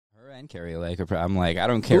and Kari Lake I'm like, I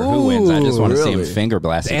don't care who wins. I just want to see them finger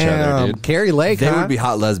blast each other, dude. Kari Lake, They would be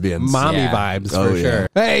hot lesbians. Mommy vibes for sure.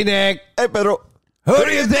 Hey, Nick. Hey, Pedro. Who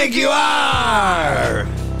do you think you are?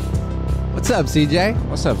 What's up, CJ?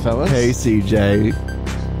 What's up, fellas? Hey,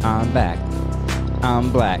 CJ. I'm back.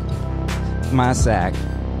 I'm black. My sack.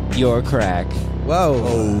 Your crack.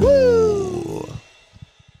 Whoa. Woo.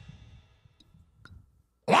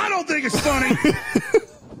 Well, I don't think it's funny.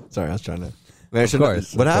 Sorry, I was trying to. Man,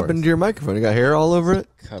 what happened to your microphone? You got hair all over it?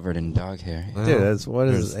 Covered in dog hair. Dude, what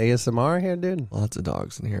is ASMR here, dude? Lots of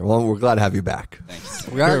dogs in here. Well, we're glad to have you back. Thanks.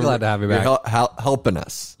 We are glad to have you back. You're helping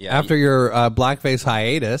us. Yeah, After your blackface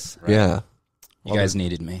hiatus. right. Yeah. You guys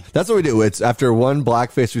needed me. That's what we do. It's after one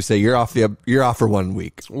blackface, we say you're off for 1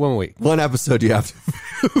 week. 1 week. One episode you have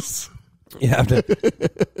to use. You have to.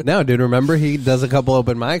 No, dude, remember he does a couple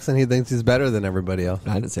open mics and he thinks he's better than everybody else.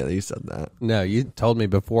 I didn't say that. You said that. No, you told me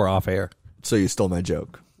before off air. So you stole my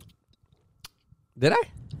joke. Did I?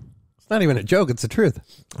 It's not even a joke. It's the truth.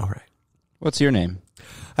 All right. What's your name?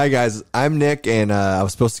 Hi, guys. I'm Nick, and I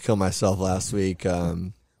was supposed to kill myself last week.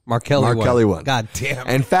 Mark Kelly won. God damn.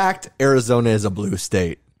 In fact, Arizona is a blue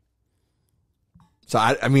state. So,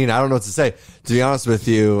 I mean, I don't know what to say. To be honest with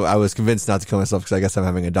you, I was convinced not to kill myself because I guess I'm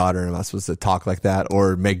having a daughter and I'm not supposed to talk like that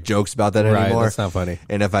or make jokes about that anymore. That's not funny.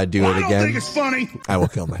 And if I do it I don't again, think it's funny. I will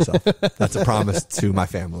kill myself. That's a promise to my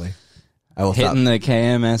family. I will Hitting stop. the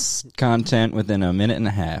KMS content within a minute and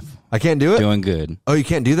a half. I can't do it? Doing good. Oh, you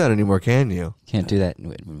can't do that anymore, can you? Can't do that.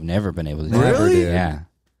 We've never been able to do Really? that. Yeah.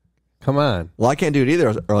 Come on. Well, I can't do it either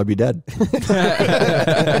or I'll be dead.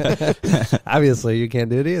 Obviously, you can't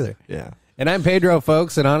do it either. Yeah. And I'm Pedro,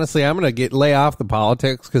 folks, and honestly, I'm going to lay off the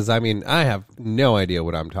politics because, I mean, I have no idea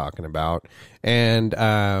what I'm talking about. And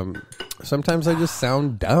sometimes I just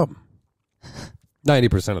sound dumb.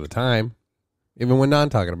 90% of the time, even when not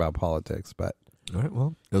talking about politics. But All right,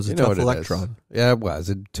 well, it was a you know tough what it electron. is. Yeah, it was.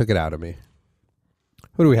 It took it out of me.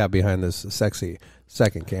 Who do we have behind this sexy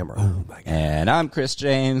second camera? Oh, my God. And I'm Chris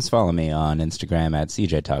James. Follow me on Instagram at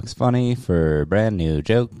CJ Talks Funny for brand new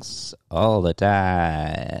jokes all the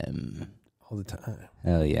time. All the time.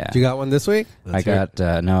 Hell yeah. You got one this week? I got,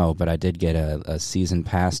 no, but I did get a season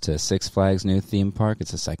pass to Six Flags new theme park.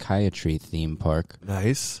 It's a psychiatry theme park.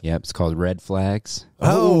 Nice. Yep, it's called Red Flags.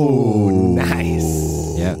 Oh,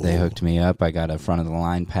 nice. Yep, they hooked me up. I got a front of the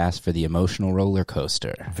line pass for the emotional roller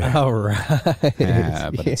coaster. All right. Yeah,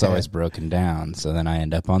 but it's always broken down, so then I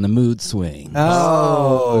end up on the mood swing.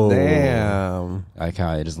 Oh, damn. I like how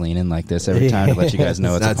I just lean in like this every time to let you guys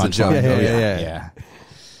know it's That's a a punchline. joke. Yeah.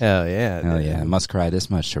 Hell yeah. Hell yeah. I must cry this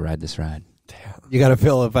much to ride this ride. You got to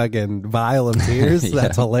fill a fucking vial of tears? Yeah.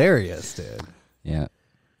 That's hilarious, dude. Yeah,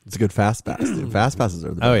 It's a good fast pass, dude. Fast passes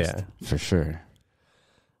are the Oh, best. yeah. for sure.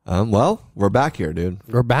 Well, we're back here, dude.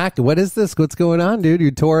 We're back. What is this? What's going on, dude?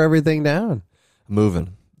 You tore everything down.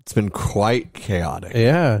 Moving. It's been quite chaotic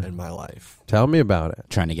Yeah. in my life. Tell me about it.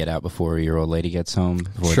 Trying to get out before your old lady gets home.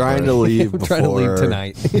 Trying to leave I'm before. trying to leave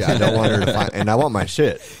tonight. Yeah, I don't want her to find, and I want my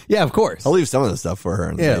shit. Yeah, of course. I'll leave some of the stuff for her.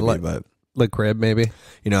 And Yeah, maybe, like- but The crib, maybe.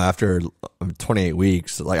 you know, after 28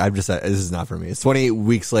 weeks, like I'm just, this is not for me. It's 28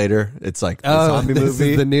 weeks later. It's like the zombie this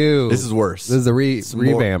movie. is the new. This is worse. This is the It's more-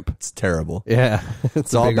 revamp. It's terrible. Yeah.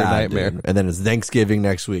 It's all bigger bad, nightmare. dude. And then it's Thanksgiving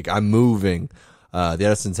next week. I'm moving. The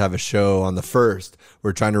Edisons have a show on the 1st.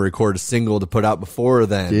 We're trying to record a single to put out before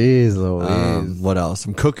then. Jeez Louise. What else?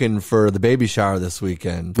 I'm cooking for the baby shower this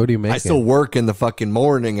weekend. What are you making? I still work in the fucking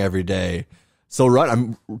morning every day. So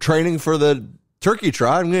I'm training for the turkey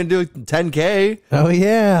trot. I'm going to do 10K. Oh,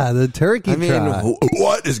 yeah. The turkey trot.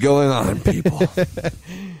 What is going on, people?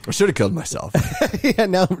 I should have killed myself. Yeah,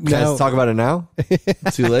 no. Can I talk about it now?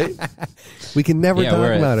 Too late? We can never Yeah, talk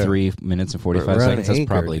we're about at it. 3 minutes and 45 We're on seconds. That's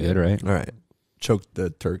Anchor, probably dude. good, right? All right. Choked the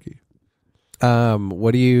turkey.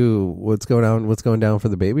 What's going down for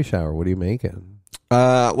the baby shower? What are you making?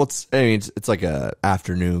 It's like a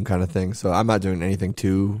afternoon kind of thing. So I'm not doing anything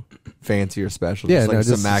too fancy or special. Yeah, just like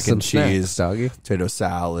some mac and snacks, cheese, doggy. potato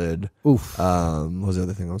salad. Oof. What was the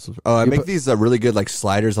other thing? I make these really good like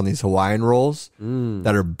sliders on these Hawaiian rolls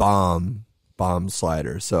that are bomb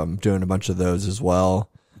sliders. So I'm doing a bunch of those as well.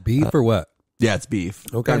 Beef or what? Yeah, it's beef.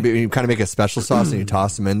 Okay. You kind of make a special sauce and you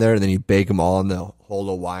toss them in there, and then you bake them all in the whole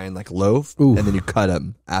Hawaiian like loaf, and then you cut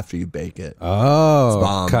them after you bake it. Oh,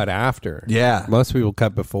 bomb. cut after. Yeah. Most people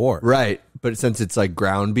cut before. Right, but since it's like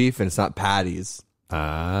ground beef and it's not patties,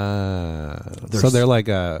 So they're like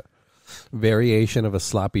a variation of a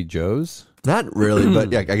sloppy joe's. not really,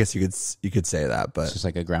 but yeah, I guess you could say that, It's but just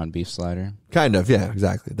like a ground beef slider. kind of, yeah,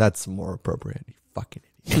 exactly. That's more appropriate. You fucking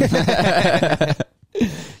idiot.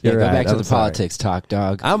 Yeah, You're go right. back to I'm the sorry. politics talk,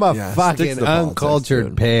 dog. I'm a Yeah, stick fucking to the politics, uncultured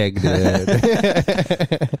dude. pig,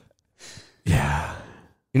 dude.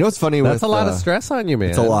 know what's funny? That's a lot of stress on you, man.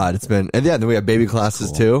 It's a lot. It's been, and yeah, then we have baby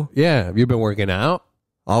classes too. Yeah. Have you been working out?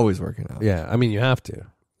 Always working out. Yeah. I mean, you have to.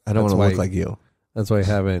 I don't want to look like you. That's why you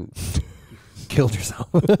haven't killed yourself.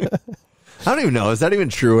 I don't even know. Is that even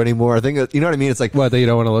true anymore? I think, you know what I mean? It's like, What, that you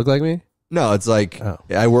don't want to look like me? no, it's like,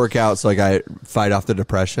 I work out so like I fight off the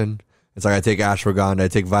depression. It's like I take ashwagandha, I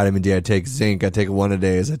take vitamin D, I take zinc, I take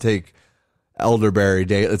one-a-days, I take elderberry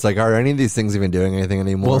day. It's like, are any of these things even doing anything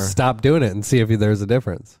anymore? Well, stop doing it and see if there's a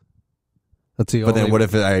difference. That's the But then what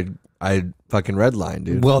if I fucking redline,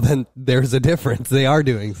 dude? Well, then there's a difference. They are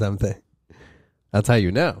doing something. That's how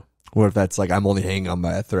you know. What if that's like I'm only hanging on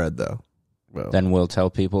by a thread though? Well, Then we'll tell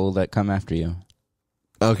people that come after you.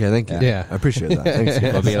 Okay, thank you. Yeah. I appreciate that. Thanks.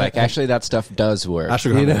 We'll be like, actually, that stuff does work.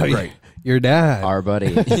 Ashwagandha is great. your dad. Our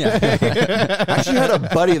buddy. Yeah. I actually had a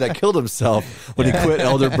buddy that killed himself when he quit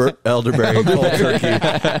elderberry cold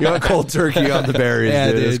turkey. You want cold turkey on the berries,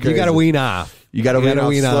 Yeah, dude. It's dude. You got to crazy. wean off. You got to wean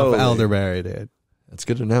off slowly. elderberry, dude. That's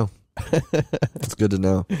good to know. That's good to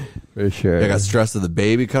know. For sure. I got stressed of the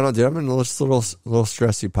baby coming on. Dude, I'm in a little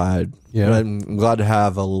stressy pied. Yeah. But I'm glad to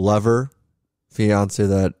have a lover, fiance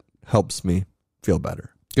that helps me feel better.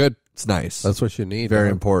 Good. It's nice. That's what you need. very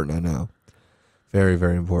man. important, I know. Very,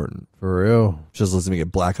 very important. For real. She just lets me get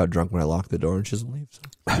blackout drunk when I lock the door and she doesn't leave.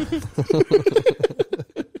 So.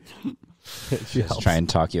 She Just helps. try and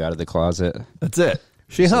talk you out of the closet. That's it.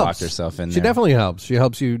 She Just helps. lock herself in She there. definitely helps. She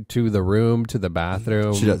helps you to the room, to the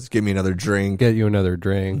bathroom. She does. Give me another drink. Get you another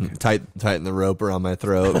drink. Tighten the rope around my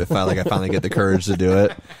throat if I finally get the courage to do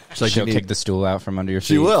it. She's like, She'll "You need-" kick the stool out from under your feet.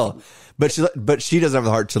 She will. But she doesn't have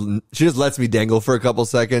the heart to. She just lets me dangle for a couple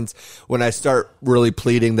seconds. When I start really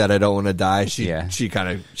pleading that I don't want to die, she puts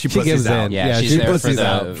gives out. in. Yeah, Yeah, she's she there for pussies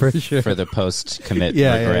out, the for sure. for the post commit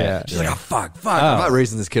Yeah, regret. yeah. She's like, oh fuck. I'm not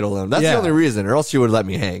raising this kid alone. That's the only reason, or else she would let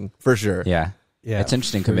me hang for sure. Yeah. Yeah, It's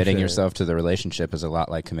interesting. for Committing sure. yourself to the relationship is a lot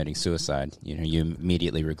like committing suicide. You know, you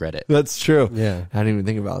immediately regret it. That's true. Yeah. I didn't even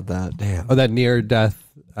think about that. Damn. Oh, that near death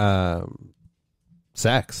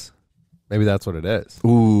sex. Maybe that's what it is.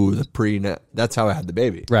 Ooh, the pre-net. That's how I had the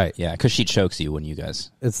baby. Right. Yeah, because she chokes you when you guys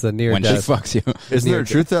It's the near when death. she fucks you. Isn't there a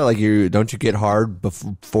truth that like don't you get hard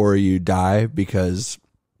before you die because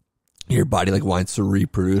your body like wants to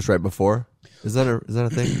reproduce right before? Is that a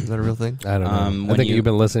thing? Is that a real thing? I don't know. I when think you- you've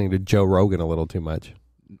been listening to Joe Rogan a little too much.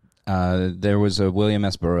 There was a William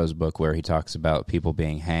S. Burroughs book where he talks about people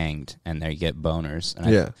being hanged and they get boners.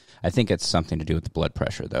 And Yeah. I think it's something to do with the blood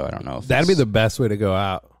pressure, though. I don't know if That'd be it's- the best way to go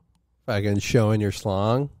out. Fucking showing your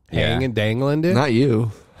slong, Yeah. hanging, dangling, dude. Not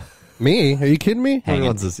you. Me? Are you kidding me? Who Hanging.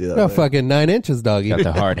 wants to see that? No, thing? fucking 9 inches, doggy. got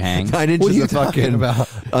the hard hang. 9 What are inches you of talking fucking about?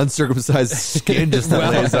 uncircumcised skin just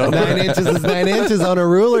Well, lays over. 9 inches is 9 inches on a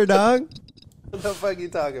ruler, dog. What the fuck are you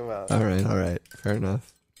talking about? All right. Fair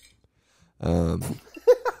enough.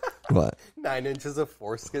 What? 9 inches of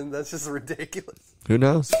foreskin? That's just ridiculous. Who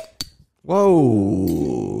knows?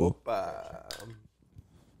 Whoa.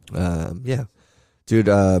 Yeah. Dude,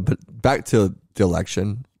 but back to the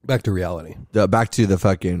election. Back to reality. Back to the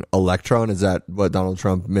fucking electron. Is that what Donald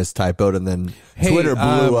Trump mistypoed and then Twitter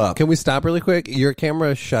blew up? Can we stop really quick? Your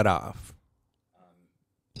camera shut off.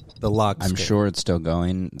 The lock I'm screen. sure it's still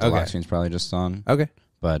going. The Okay. lock screen's probably just on. Okay.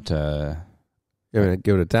 But You want to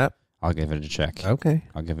give it a tap? I'll give it a check. Okay.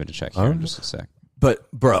 I'll give it a check here in just a sec.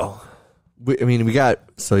 But bro, we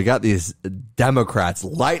got these Democrats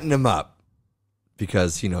lighting him up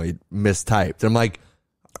because he mistyped. I'm like,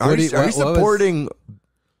 are you supporting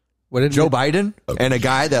What did Joe Biden and a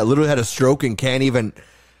guy that literally had a stroke and can't even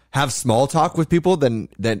have small talk with people? Then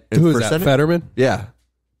Who is for that? Senate? Fetterman? Yeah,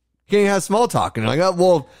 can't even have small talk. And I'm like, oh,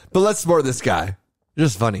 well, but let's support this guy.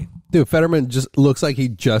 Just funny. Dude, Fetterman just looks like he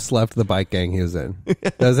just left the bike gang he was in.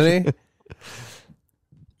 Doesn't he?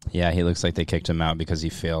 Yeah, he looks like they kicked him out because he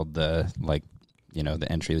failed the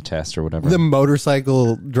entry test or whatever. The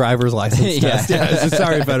motorcycle driver's license Yeah. test. Yeah.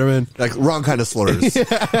 Sorry, Fetterman. Like wrong kind of slurs.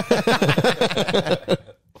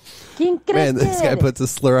 Man, this guy puts a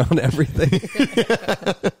slur on everything.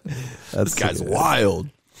 This guy's wild.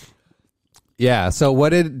 Yeah. So what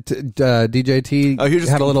did DJT Oh, he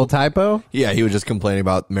just had a little typo? Yeah, he was just complaining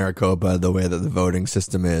about Maricopa, the way that the voting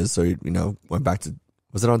system is. So he, went back to,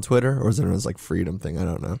 was it on Twitter or was it on his like freedom thing? I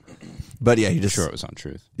don't know. But yeah, he just sure it was on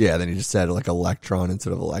Truth. Yeah, then he just said like electron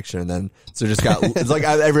instead of election, and then so just got it's like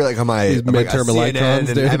every like on my These midterm CNN electrons,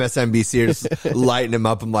 and dude. MSNBC are just lighting him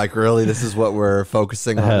up. I'm like, really, this is what we're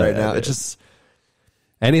focusing on right now? It just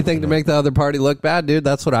Anything to make the other party look bad, dude.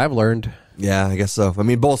 That's what I've learned. yeah, I guess so. I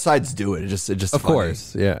mean, both sides do it. It just Of funny.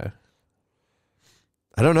 course. Yeah.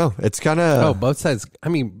 I don't know. It's kind Oh, of both sides. I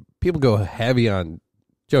mean, people go heavy on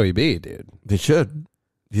Joey B, dude. they should.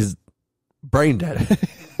 He's brain dead.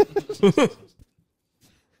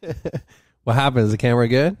 What happened? Is the camera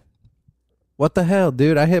good? What the hell,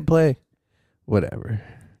 dude? I hit play. Whatever.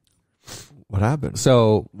 What happened?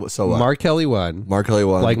 So what? Mark Kelly won. Mark Kelly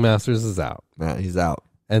won. Blake Masters is out. Nah, he's out.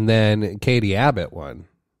 And then Katie Abbott won.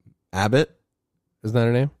 Abbott? Isn't that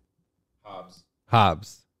her name?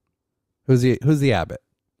 Hobbs. Who's the Abbott?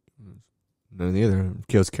 No, neither.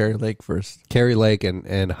 It was Kari Lake first. Kari Lake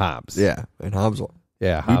and Hobbs. Yeah, and Hobbs won.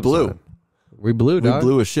 Yeah, Hobbs blew. won. We blew, We dog.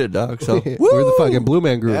 blew a shit, dog. So We're the fucking Blue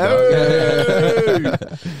Man Group, dog. Hey!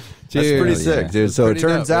 That's pretty sick, dude. That's So it pretty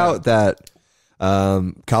turns dope, out that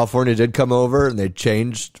California did come over and they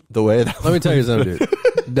changed the way that Let me tell you something,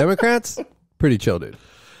 dude. Democrats, pretty chill, dude.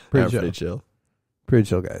 Pretty chill. Pretty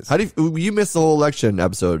chill guys. How do you missed the whole election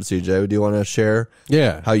episode, CJ? Do you want to share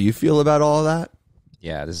Yeah. how you feel about all of that?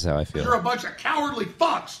 Yeah, this is how I You're feel. a bunch of cowardly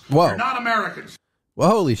fucks. Whoa. You're not Americans. Well,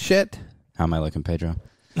 holy shit. How am I looking, Pedro?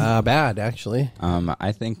 Bad, actually.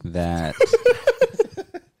 I think that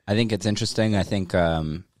I think it's interesting. I think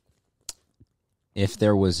if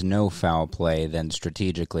there was no foul play, then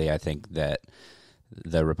strategically, I think that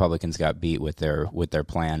the Republicans got beat with their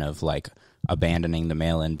plan of like abandoning the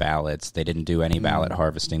mail-in ballots. They didn't do any ballot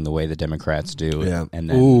harvesting the way the Democrats do. Yeah. And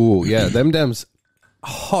then, Ooh, yeah. Them Dems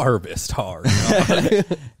harvest hard.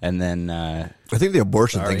 and then, I think the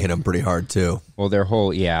abortion thing hit them pretty hard too. well, their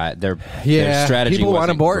whole their strategy People want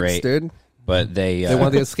wasn't aborts, great, dude. but they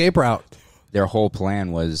want the escape route. their whole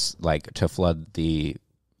plan was like to flood the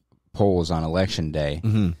polls on election day,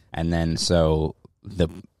 and then so the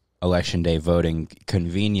election day voting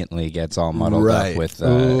conveniently gets all muddled Right. up with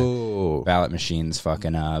Ooh. ballot machines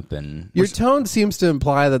fucking up, and Your tone seems to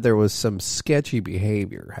imply that there was some sketchy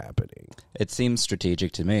behavior happening. it seems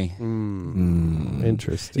strategic to me.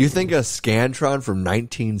 Interesting. You think a Scantron from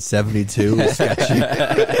 1972 is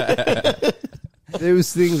sketchy?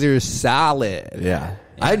 Those things are solid. Yeah.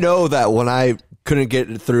 I know that when I couldn't get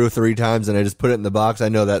it through 3 times and I just put it in the box, I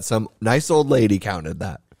know that some nice old lady counted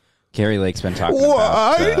that. Kari Lake's been talking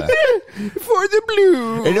about For the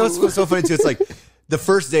blue. And you know what's so funny too? It's like the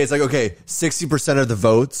first day, it's like, okay, 60% of the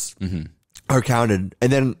votes are counted.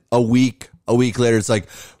 And then a week later, it's like,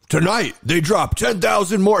 tonight they dropped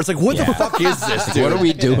 10,000 more. It's like, what the fuck is this, dude? what are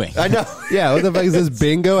we doing? I know. Yeah, what the fuck is this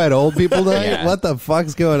bingo at old people night? Yeah. What the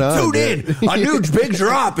fuck's going on? Tune dude? in. A new big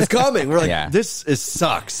drop is coming. We're like, Yeah. this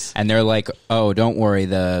sucks. And they're like, oh, don't worry,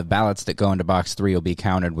 the ballots that go into box 3 will be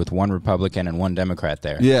counted with 1 Republican and 1 Democrat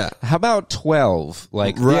there. Yeah. How about 12?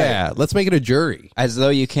 Like, Yeah, let's make it a jury. as though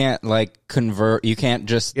you can't like convert, you can't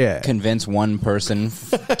just convince one person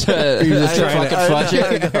to You're just fucking fudge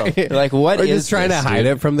it. You're like, what Or is just trying to this, hide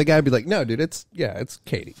dude? it from the guy. Be like, no, dude, it's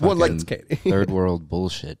Katie. Well, like, It's Katie. Third world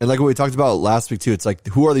bullshit. And like what we talked about last week too, it's like,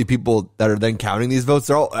 who are the people that are then counting these votes?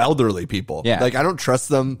 They're all elderly people. Yeah. Like, I don't trust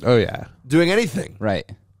them Oh yeah, doing anything. Right.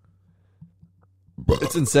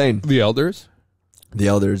 It's insane. the elders. The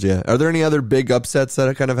elders, yeah. Are there any other big upsets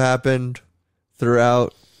that kind of happened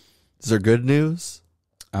throughout? Is there good news?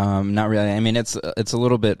 Not really. I mean, it's a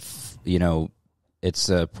little bit, it's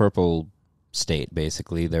a purple state,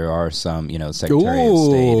 basically. There are some, Secretary of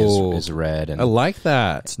State is red. And I like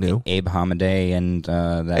that. It's new. Abe Hamadeh and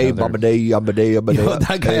that Hey, other... Yo,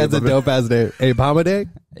 that guy has a dope ass name. Abe Hamadeh.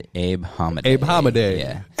 Abe Hamadeh. Abe Hamadeh.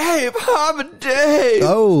 Yeah. Abe Hamadeh.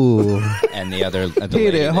 Oh, And the other... the hit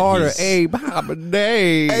lady it that harder, he's- Abe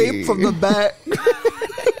Hamadeh. Abe from the back.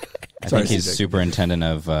 I think he's superintendent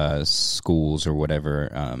of schools or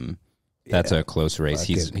whatever. That's a close race.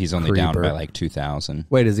 He's only down creeper. by like 2,000.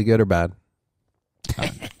 Wait, is he good or bad?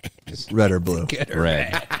 Red or blue?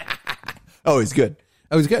 Red. Oh, he's good.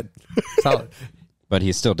 Oh, he's good. Solid. But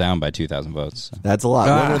he's still down by 2,000 votes. So That's a lot.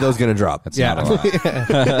 When are those going to drop? that's not a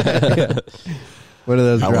lot. When are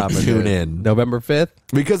those I will dropping? tune dude? in. November 5th?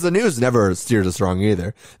 Because the news never steers us wrong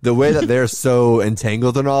either. The way that they're so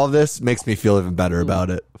entangled in all of this makes me feel even better about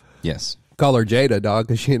it. Yes. Call her Jada, dog,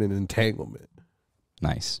 because she in an entanglement.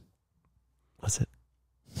 Nice. What's it?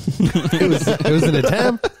 It was an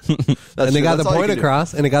attempt. And they got the point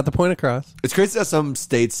across. And it got the point across. It's crazy that some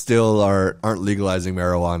states still aren't legalizing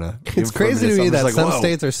marijuana. Even It's for a crazy minute, to me I'm just that like, some whoa.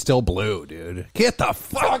 states are still blue, dude. Get the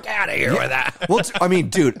fuck out of here with that. Well, I mean,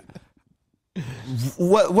 dude,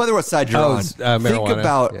 whether what side you're on, it's, think marijuana.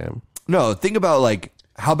 about Yeah. think about like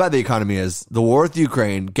how bad the economy is, the war with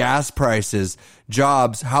Ukraine, gas prices,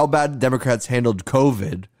 jobs, how bad Democrats handled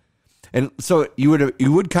COVID, and so you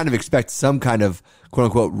would kind of expect some kind of quote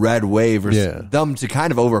unquote red wave or them to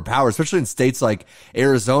kind of overpower, especially in states like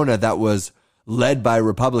Arizona that was led by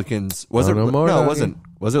Republicans. Was it? No more, No, it doggy. wasn't.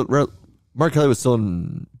 Was it? Mark Kelly was still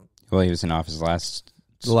in Well, he was in office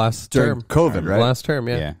The last during term. COVID, right? Last term,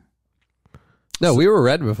 yeah. Yeah. No, we were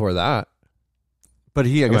red before that. But I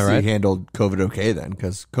guess right? he handled COVID okay then,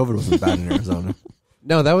 because COVID wasn't bad in Arizona.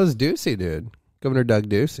 No, that was Ducey, dude. Governor Doug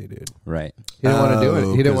Ducey, dude. Right. He didn't want to do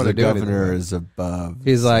it. He didn't want to do it. The governor is above.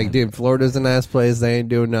 He's like, dude, Florida's a nice place. They ain't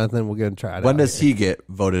doing nothing. We're going to try it When out does here. he get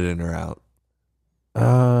voted in or out?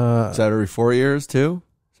 Is that every 4 years too?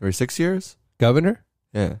 Every 6 years? Governor?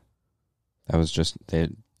 Yeah. That was just that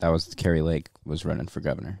was Kari Lake was running for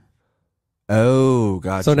governor. Oh,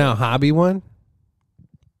 gotcha. So now Hobby won?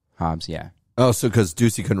 Hobbs, yeah. Oh, so because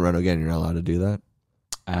Ducey couldn't run again, you're not allowed to do that?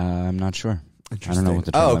 I'm not sure. I don't know what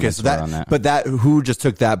the Oh, term okay. limits So were on that. but who just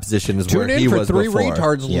took that position is Tune where he in for was three before.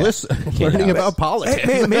 retards Yeah. learning Yeah. about politics.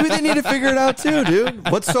 Hey, maybe they need to figure it out too, dude.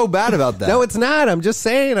 What's so bad about that? No, it's not. I'm just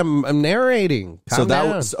saying. I'm narrating. so Calm that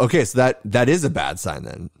down. was okay. So that is a bad sign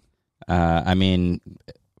then I mean,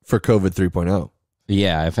 for COVID 3.0.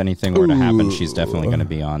 yeah, if anything were to happen, she's definitely going to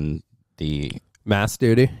be on the, mass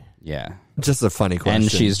duty. yeah. Just a funny question.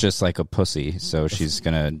 And she's just like a pussy, so she's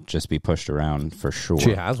going to just be pushed around for sure.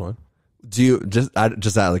 She has one. Do you just a weird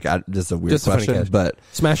Just a funny question? catch. But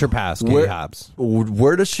Smash or pass, Katie Hobbs.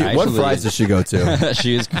 where does she? What Actually- fries does she go to?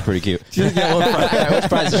 She is pretty cute. Which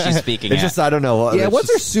prize is she speaking It's at? just I don't know. What, Yeah, it's what's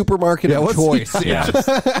her just supermarket of what's- choice? Yeah.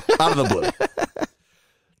 out of the blue?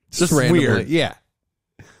 It's just Randomly. weird. Yeah.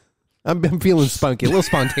 I'm feeling spunky, a little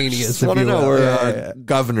spontaneous. Just want to if you know will. where Yeah.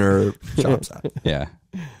 Governor shops at. Yeah.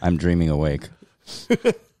 I'm dreaming awake.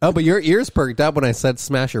 Oh, but your ears perked up when I said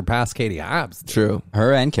smash or pass Katie Hobbs. True.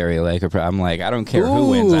 Her and Kari Lake are I'm like, I don't care who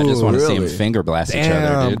wins. I just want to see them really? finger blast each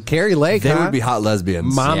other, dude. Carrie Lake, They huh? would be hot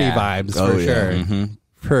lesbians. mommy Yeah. vibes Oh, for yeah. sure. Mm-hmm.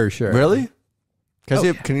 For sure. Really? Can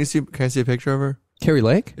I see a picture of her? Carrie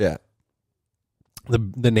Lake? Yeah.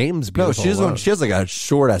 The name's No, beautiful. she's alone. she has like a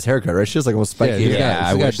short ass haircut, right? She has like almost spiky Yeah, hair. Yeah,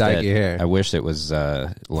 I she's got wish that. dykey hair. I wish it was Oh,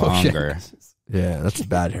 longer. Yeah, that's a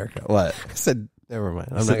bad haircut. What? I said, never mind.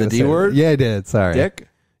 I'm You not said the gonna D say it. word? Yeah, I did. Sorry. Dick?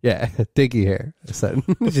 Yeah, dicky hair. I said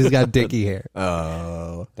she's got dicky hair.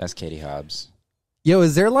 Oh. That's Katie Hobbs. Yo,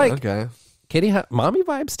 is there like Okay. Katie mommy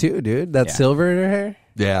vibes too, dude? That Yeah. silver in her hair.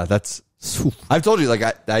 Yeah, that's. I've told you, like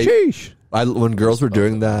Sheesh. when girls were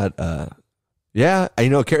doing that. Yeah, I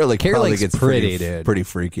know. Kara Kara probably Lake's gets pretty, dude. pretty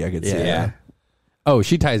freaky. I could see. Yeah. That. Oh,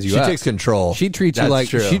 she ties you She up. takes control. She treats you That's like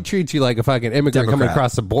true. she treats you like a fucking immigrant coming Democrat.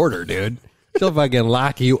 across the border, dude. She'll fucking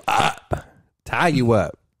lock you up, tie you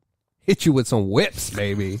up, hit you with some whips,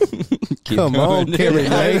 baby. Come on, Kari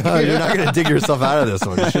Lake. You're not going to dig yourself out of this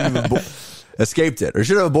one. You should have escaped it, or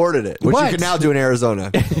should have aborted it, which What? you can now do in Arizona.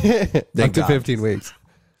 Up Thank to God. 15 weeks.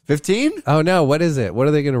 15? Oh no, what is it? What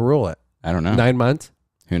are they going to rule it? I don't know. 9 months?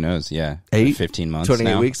 Who knows? Yeah. 8? 15 months 28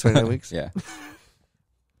 now. weeks? 29 weeks? Yeah.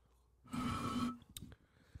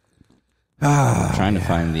 Trying to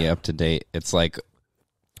find the up to date. It's like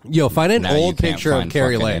Yo, find an now you old can't picture of find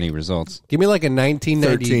Kari fucking Lake. any results. Give me like a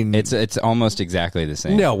 1990. 13. It's almost exactly the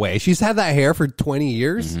same. No way. She's had that hair for 20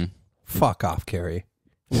 years. Mm-hmm. Fuck off, Carrie.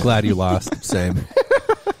 I'm glad you lost. Same.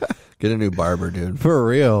 Get a new barber, dude. For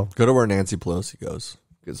real. Go to where Nancy Pelosi goes.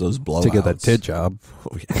 Gets those blowouts. To get that tit job.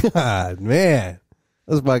 Oh, yeah. God, man.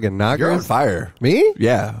 Those fucking knockers. You're on fire. Me?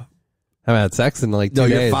 Yeah. I haven't had sex in like 2 No,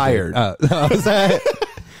 days. you're dude. fired. Oh, was that?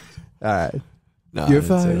 All right. No, You're I didn't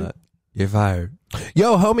say fired. that. You're fired.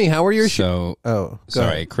 Yo, homie, how are your So Oh, go sorry,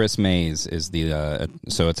 ahead. Chris Mays is the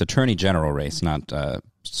so it's Attorney General race, not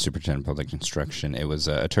Superintendent of Public Instruction. It was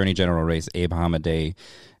Attorney General race. Abe Hamadeh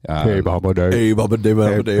Hey, Baba Day, Hey, Baba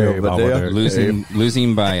Baba Day.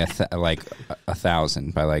 losing by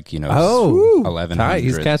 1,000 by like Oh, 1,100. tight.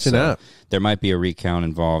 He's catching up. There might be a recount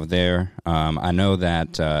involved there. I know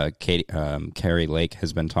that Kari Lake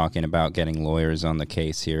has been talking about getting lawyers on the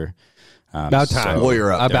case here. About time. so Lawyer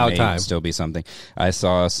up. there About may time. Still be something. I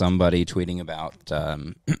saw somebody tweeting about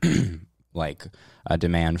like a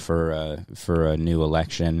demand for a new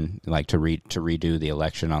election, like to redo the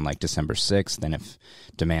election on like December 6th. And if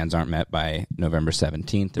demands aren't met by November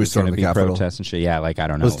 17th, there's storm going to the be Capitol. protests and shit. Yeah, like I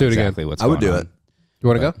don't know Let's do it again. exactly what's I would going do on. it. You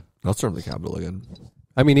want to go? I'll storm the Capitol again.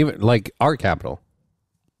 I mean, even like our capital,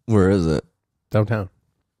 Where is it? downtown.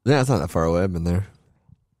 Yeah, it's not that far away. I've been there.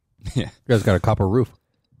 Yeah. You guys got a copper roof.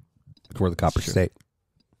 It's where the copper state.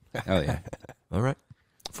 Hell yeah. All right.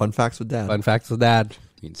 Fun facts with Dad. Fun facts with Dad.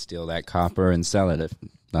 You can steal that copper and sell it if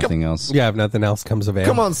nothing else. Yeah, if nothing else comes of age.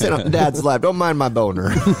 Come on, sit on Dad's lap. Don't mind my boner.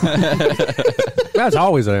 That's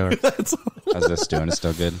always there. How's this doing? It's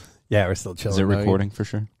still good? Yeah, we're still chilling. Is it dog. recording for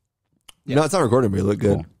sure? No, it's not recording, but you look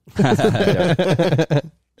good.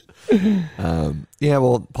 Yeah,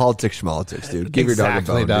 well, politics, dude. Give Exactly, your dog a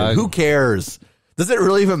bone, dog. dude. Who cares? Does it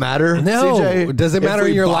really even matter? No. CJ? Does it If matter we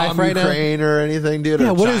in your bomb life right now? Ukraine or anything, dude? Yeah,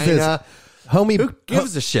 or what is this? China? Homie, Who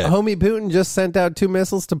gives a shit? Homie Putin just sent out 2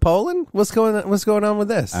 missiles to Poland. What's going on with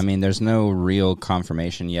this? I mean, there's no real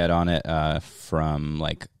confirmation yet on it from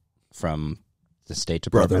the State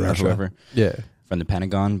Department or whoever. Yeah, from the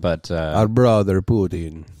Pentagon, but our brother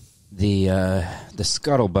Putin. The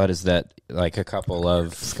scuttlebutt is that like a couple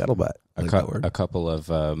of Scuttlebutt. a couple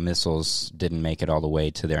of missiles didn't make it all the way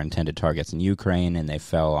to their intended targets in Ukraine, and they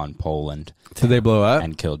fell on Poland. Did they blow up?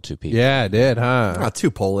 And killed 2 people. Yeah, it did, huh? Not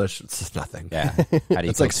too Polish. It's just nothing. Yeah. How do you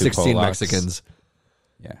It's kill like 2 16 Polacks? Mexicans.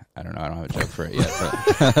 Yeah, I don't know. I don't have a joke for it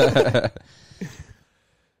yet.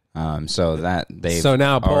 But so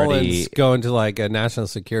now Poland's going to like a national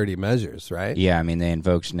security measures, right? Yeah, I mean they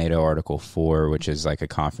invoked NATO Article 4, which is like a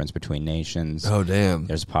conference between nations. Oh damn!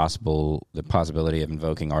 There's the possibility of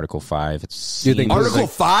invoking Article 5. You think Article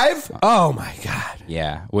 5? Oh my god!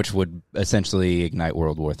 Yeah, which would essentially ignite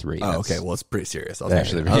World War III. Oh, okay. Well, it's pretty serious. I was,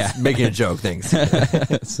 Actually, I was making a joke. Thanks.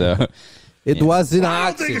 So it was an I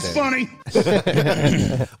don't think it's funny.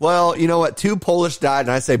 Well, you know what? 2 Polish died,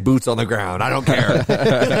 and I say boots on the ground. I don't care.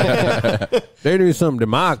 There do some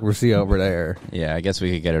democracy over there. yeah, I guess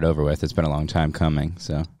we could get it over with. It's been a long time coming.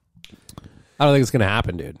 So I don't think it's gonna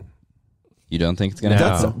happen, dude. you don't think it's gonna No.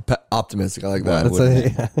 happen? That's optimistic. I like that.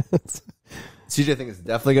 CJ thinks it's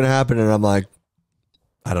definitely going to happen, and I'm like,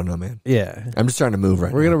 I don't know, man. Yeah, I'm just trying to move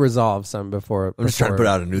right we're now. gonna resolve some before. I'm just trying to put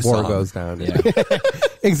out a new war song. goes down. Yeah.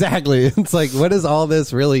 Exactly. It's like, what does all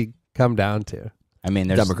this really come down to? I mean,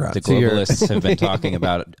 the Democrats. globalists have been talking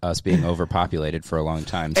about us being overpopulated for a long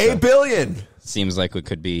time. So 8 billion. seems like it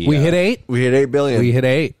could be. We hit 8. We hit 8 billion. We hit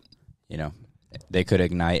 8. You know, they could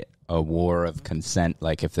ignite a war of consent.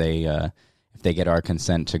 Like if they get our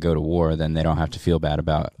consent to go to war, then they don't have to feel bad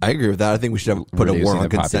about. I agree with that. I think we should have put a war Reducing on the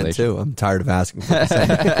consent population. too. I'm tired of asking for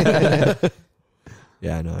consent.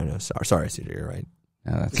 Yeah, I know. Sorry, CJ, you're right.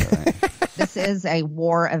 No, that's all right. This is a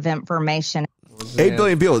war of information. 8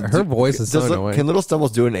 billion people. Her voice is so annoying. Can Little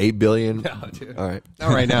Stumbles do an 8 billion? No, dude. All right. Not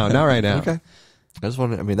right now. Not right now. Okay. I just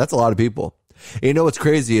want to, I mean, that's a lot of people. And you know what's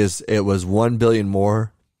crazy is it was 1 billion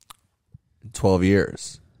more in 12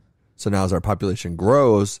 years. So now as our population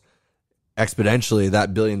grows exponentially,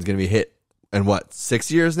 that billion's going to be hit in what, 6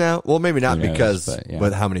 years now? Well, maybe not Who knows, because, but, yeah.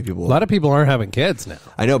 but how many people? A lot of people aren't having kids now.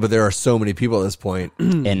 I know, but there are so many people at this point.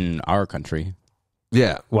 In our country,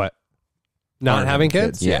 Yeah. What? Not Aren't having having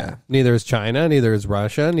kids? kids, yeah. Neither is China. Neither is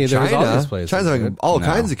Russia. Neither is all these places. China's having dude. all No.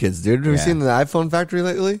 kinds of kids, dude. Have you Yeah. seen the iPhone factory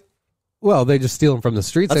lately? Well, they just steal them from the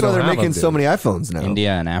streets. That's they why don't they're have making them, so dude. many iPhones now.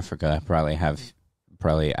 India and Africa probably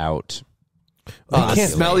out. The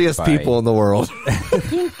smelliest people in the world.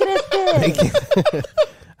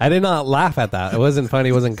 I did not laugh at that. It wasn't funny.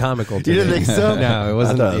 It wasn't comical to You me. didn't think so? No, it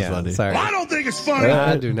wasn't. I thought it was yeah, funny. Sorry. I don't think it's funny.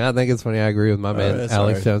 I do not think it's funny. I agree with my man, right,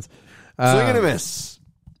 Alex sorry. Jones. Swing and a miss.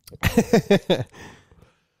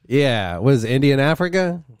 Yeah. Was India and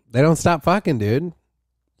Africa? They don't stop fucking, dude.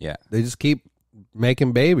 Yeah, They just keep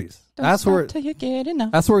making babies. That's where you get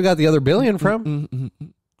enough. that's where we got the other billion from.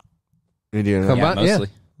 Indiana. Come Yeah, on, yeah. mostly.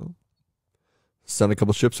 Send a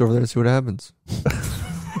couple ships over there and see what happens.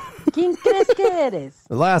 The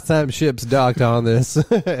last time ships docked on this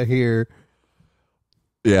here,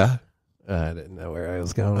 Yeah. I didn't know where I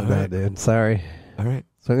was going with that, dude. Sorry. All right.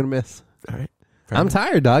 So I'm gonna miss. All right. I'm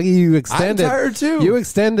tired, doggy. You extended. I'm tired too. You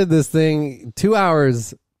extended this thing 2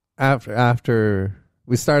 hours after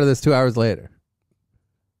we started this 2 hours later.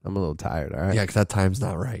 I'm a little tired. All right. Yeah, because that time's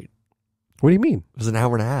not right. What do you mean? It was an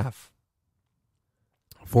hour and a half.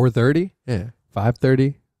 4:30, Yeah.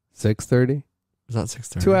 5:30, 6:30. It's not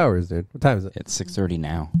 6:30. 2 hours, dude. What time is it? It's 6:30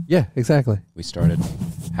 now. Yeah, exactly. We started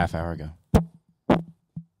half hour ago.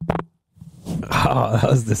 Oh, that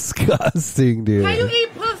was disgusting, dude.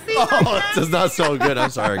 Oh, it does not sound good. I'm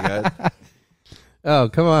sorry, guys. Oh,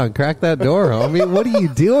 come on. Crack that door, homie. What are you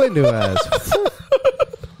doing to us?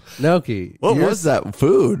 Noki. What was that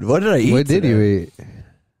food? What did I eat? What did today? you eat?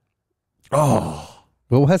 Oh,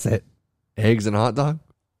 What was it? eggs and hot dog.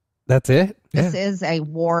 That's it? This is a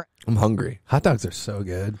war. I'm hungry. Hot dogs are so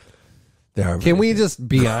good. They are. Can we just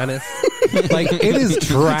be honest? Like, it is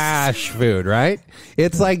trash food, right?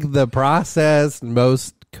 It's like the processed,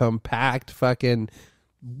 most compact fucking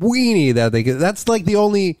weenie that they get. That's like the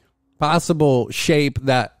only possible shape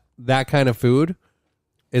that kind of food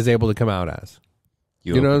is able to come out as.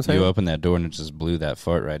 You know what I'm saying? You opened that door and it just blew that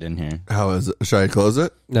fart right in here. How is it? Should I close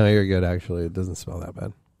it? No, you're good, actually. It doesn't smell that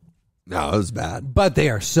bad. No, it was bad. But they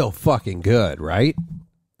are so fucking good, right?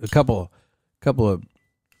 A couple of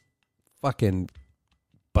fucking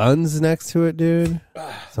buns next to it, dude.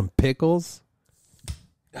 Some pickles.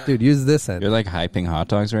 Dude, use this end. You're like hyping hot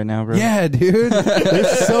dogs right now, bro. Yeah, dude.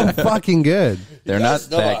 They're so fucking good. They're not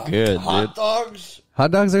that good, dude. dogs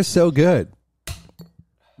Hot dogs are so good.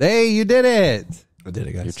 Hey, you did it. I did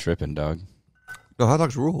it, guys. You're tripping, dog. No, hot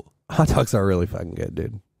dogs rule. Hot dogs are really fucking good,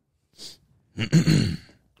 dude.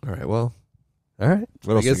 All right, well. All right.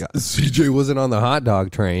 What else I we guess got? CJ wasn't on the hot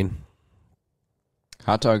dog train.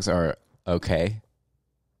 Hot dogs are okay.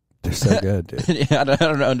 They're so good, dude. Yeah, I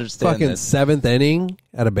don't understand Fucking this. seventh inning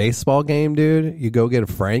at a baseball game, dude. You go get a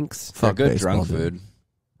Frank's. They're Fuck good baseball, drunk dude. food.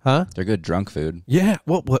 Huh? They're good drunk food. Yeah.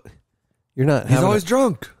 What? You're not He's having always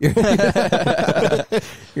drunk. you're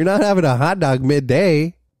not having a hot dog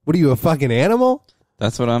midday. What are you, a fucking animal?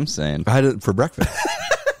 That's what I'm saying. I had it for breakfast.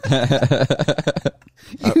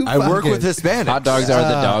 I work with Hispanics. Hot dogs are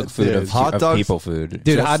the dog food dude. of, Hot of dogs- people food.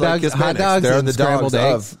 Dude, Just hot like dogs, hot Hispanics. dogs They're and the scrambled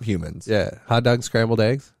dogs eggs. of humans. Yeah, hot dogs, scrambled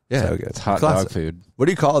eggs. Yeah. So good. It's hot Classic. dog food. What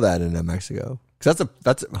do you call that in Mexico? Because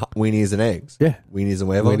that's weenies and eggs. Yeah. Weenies and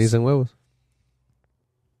huevos. Weenies and huevos.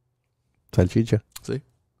 Salchicha. See?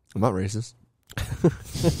 I'm not racist.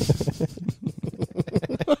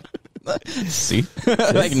 See?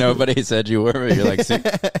 Like nobody said you were, but you're like, see?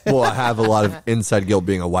 Well, I have a lot of inside guilt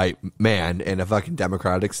being a white man in a fucking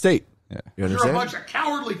democratic state. Yeah. You You're a understand? bunch of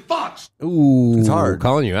cowardly fucks. Ooh, It's hard.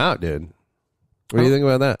 calling you out, dude. What do you think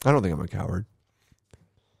about that? I don't think I'm a coward.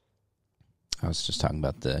 I was just talking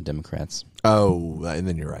about the Democrats. Oh, and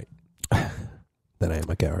then you're right. Then I am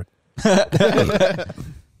a coward.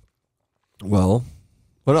 Well,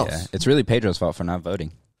 what else? Yeah, it's really Pedro's fault for not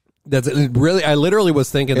voting. That's really. I literally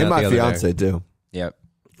was thinking that And my the other fiance, day. too. Yep.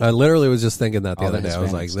 I literally was just thinking that the All other the day. I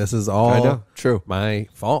was Hispanics. like, "This is all I know. True. my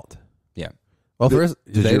fault." Yeah. Well, first,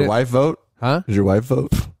 Did your wife vote? Huh? Did your wife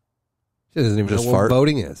vote? She doesn't even Just know what fart?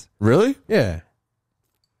 voting is. Really? Yeah.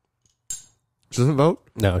 She doesn't vote?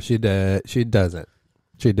 No, she did. She doesn't.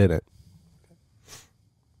 She didn't.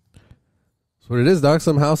 That's what it is, dog.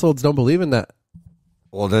 Some households don't believe in that.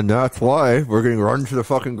 Well, then that's why we're getting run to the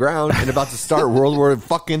fucking ground and about to start World War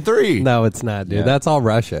fucking 3. No, it's not, dude. Yeah. That's all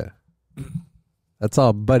Russia. That's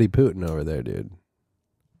all Buddy Putin over there, dude.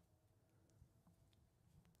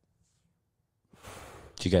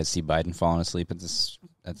 Did you guys see Biden falling asleep at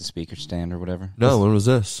the speaker stand or whatever? No, when was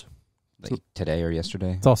this? Like today or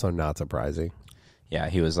yesterday? It's also not surprising. Yeah,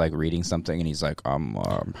 he was like reading something and he's like, I'm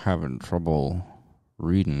having trouble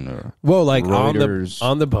reading. Whoa, like Reuters.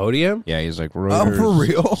 on the podium? Yeah, he's like, Oh, Reuters, for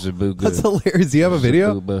real? Zabuga, That's hilarious. Do you have a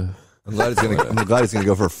video? Zabuba. I'm glad he's gonna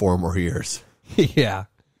go for 4 more years. Yeah.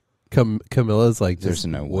 Camilla's like There's just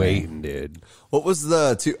no way. waiting, dude. What was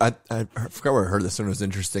the two? I forgot where I heard this one. It was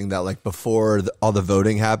interesting that like before all the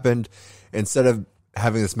voting happened, instead of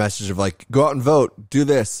having this message of like go out and vote, do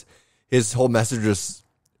this, his whole message was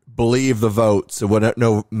believe the vote. So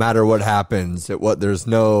no matter what happens, it was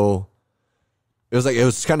kind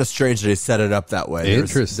of strange that he set it up that way.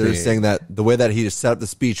 Interesting. They're saying that the way that he just set up the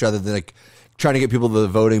speech, rather than like trying to get people to the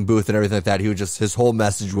voting booth and everything like that, his whole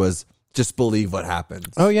message was just believe what happens.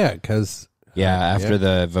 Oh, yeah, because... Yeah, after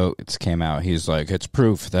the votes came out, he's like, it's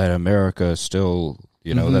proof that America is still,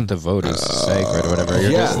 that the vote is sacred or whatever.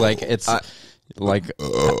 You're just like, it's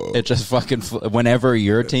it just fucking, whenever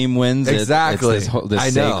your team wins, Exactly. it's this I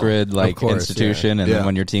know. sacred Of course, institution, and Yeah. then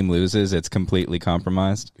when your team loses, it's completely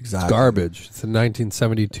compromised. Exactly. garbage. It's a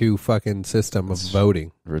 1972 fucking system of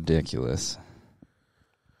voting. Ridiculous.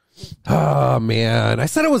 Oh, man. I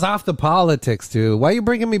said it was off the politics, dude. Why are you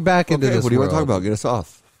bringing me back into Okay, this what do you want to world? talk about? Get us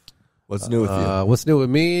off. What's new with you? What's new with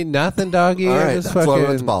me? Nothing, doggy. All I right, just that's why we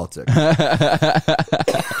went to fucking, politics.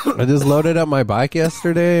 I just loaded up my bike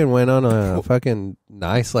yesterday and went on a fucking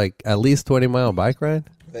nice, like, at least 20-mile bike ride.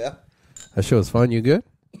 Yeah, That shit was fun. You good?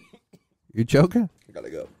 You joking? I gotta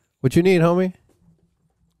go. What you need, homie?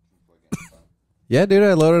 Yeah, dude,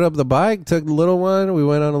 I loaded up the bike, took the little one. We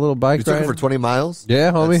went on a little bike You took ride. it for 20 miles?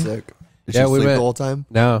 Yeah, homie. That's sick. Did Yeah, she we sleep went- the whole time?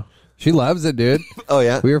 No, she loves it, dude. Oh,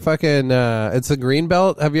 yeah? We were fucking, it's a green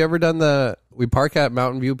belt. Have you ever done we park at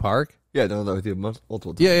Mountain View Park? Yeah, done that with you multiple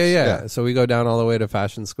times. Yeah. So we go down all the way to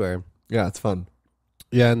Fashion Square. Yeah, it's fun.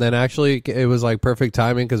 Yeah, and then actually it was like perfect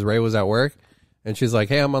timing because Ray was at work, and she's like,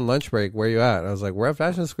 "Hey, I'm on lunch break. Where you at?" And I was like, "We're at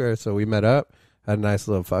Fashion Square." So we met up, had a nice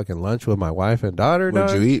little fucking lunch with my wife and daughter. What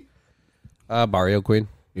did you eat? Barrio Queen.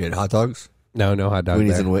 You ate hot dogs? No hot dog.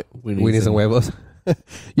 Weenies there. and Weenies and huevos.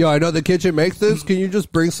 Yo, I know the kitchen makes this. Can you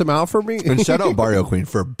just bring some out for me? And shout out Barrio Queen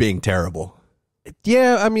for being terrible.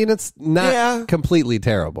 Yeah, I mean it's not Yeah. completely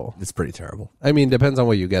terrible. It's pretty terrible. I mean, depends on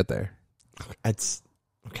what you get there. It's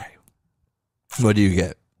okay. What do you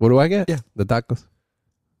get? What do I get? Yeah. The tacos.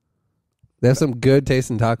 They have some good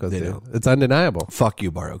tasting tacos, They dude. do. It's undeniable. Fuck you,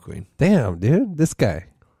 Barrio Queen. Damn, dude, this guy.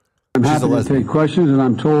 I'm She's a happy to lesbian. take questions, and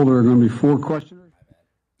I'm told there are going to be 4 questioners.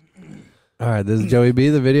 All right, this is Joey B.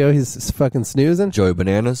 The video. He's fucking snoozing. Joey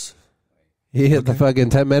Bananas. He hit the fucking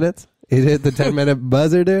 10 minutes. It hit the 10-minute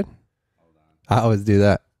buzzer, dude. I always do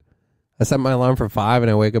that. I set my alarm for 5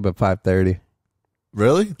 and I wake up at 5:30.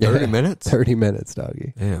 Really? 30 minutes? 30 minutes,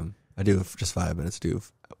 doggy. Damn. I do just 5 minutes. Do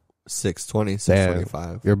 6:20, Damn.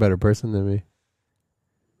 6:25. You're a better person than me.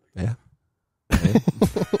 Yeah.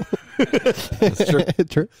 That's true.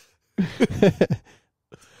 True. It's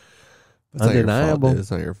not your fault, Undeniable. dude.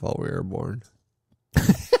 It's not your fault we were born.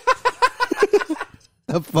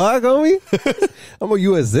 The fuck, homie? I'm a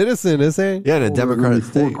U.S. citizen, this ain't. Yeah, in a There are democratic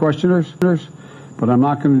gonna be 4 state. questioners, but I'm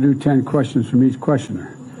not going to do 10 questions from each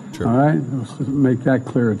questioner. Sure. All right? Let's make that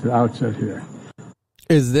clear at the outset here.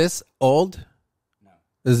 Is this old? No.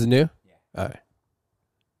 This is new? Yeah. All right.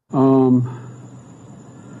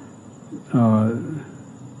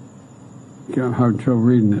 I'm having trouble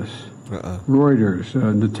reading this. Reuters,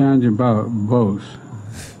 Nathaniel Bose.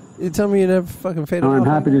 You tell me you never fucking faded Now, I'm off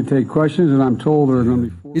happy like to take questions, and I'm told there are going to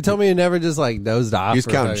be 4. You tell me you never just like dozed off. He was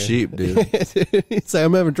for a counting second. sheep, dude. He'd say,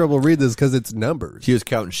 I'm having trouble reading this because it's numbers. He was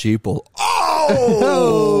counting sheep.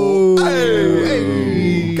 Oh!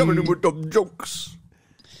 Hey! Coming in with them jokes.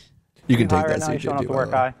 You can take that, now, you CJ. showing up do to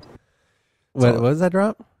work whatever. high. What does that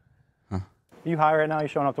drop? You high right now? You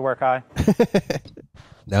showing up to work high?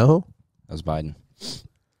 No. That was Biden.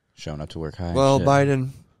 Showing up to work high. Well, Shit. Biden,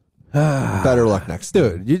 better luck next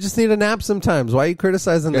time. Dude, you just need a nap sometimes. Why are you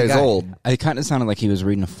criticizing the Guy's guy? old. It kind of sounded like he was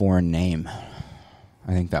reading a foreign name.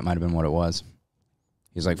 I think that might have been what it was.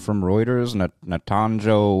 He's like, from Reuters,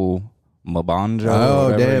 Natanjo Mabanjo.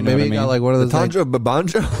 Oh, whatever, damn. you know Maybe what I he got mean? like one of those. Tanjo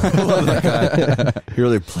Babanjo. I love that guy. He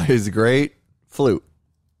really plays great flute.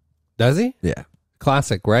 Does he? Yeah.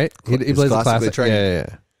 Classic, right? He He's plays a classically classic. trained. Yeah.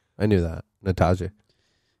 I knew that. Natasha.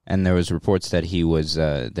 And there was reports that he was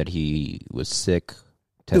sick,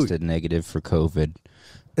 tested negative for COVID.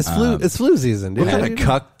 It's flu season, dude. What kind of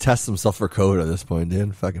cuck tests himself for COVID at this point,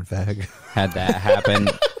 dude? Fucking fag. Had that happen.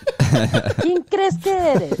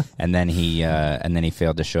 And then he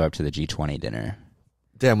failed to show up to the G20 dinner.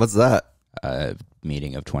 Damn, what's that?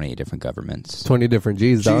 Meeting of 20 different governments. 20 different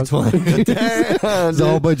G's, dog. G20. There's a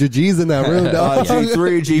whole bunch of G's in that room, dog.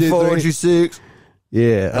 G3, G4, G6.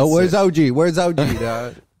 Yeah. Oh, where's OG? Where's OG,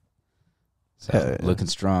 dog? So looking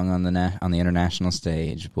strong on the international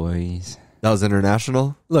stage, boys. That was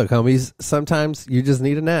international. Look, homies, sometimes you just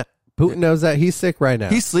need a nap. Putin knows that. He's sick right now.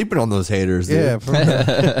 He's sleeping on those haters, dude. yeah. For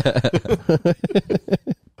real.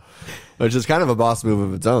 Which is kind of a boss move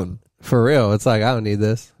of its own. For real. It's like, I don't need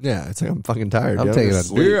this. Yeah, it's like I'm fucking tired. I'm dude. taking gonna a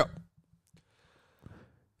sleep. nap.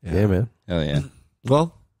 Yeah, man. Oh yeah.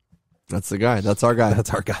 Well, that's the guy. That's our guy. That's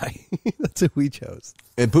our guy. That's who we chose.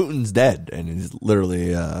 And Putin's dead, and he's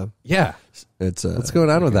literally. Yeah. It's What's going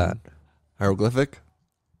on with that? hieroglyphic.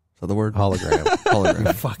 Is that the word? Hologram.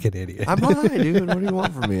 Hologram. Fucking idiot. I'm high, dude. What do you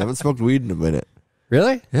want from me? I haven't smoked weed in a minute.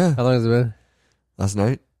 Really? Yeah, How long has it been? last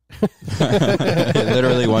night.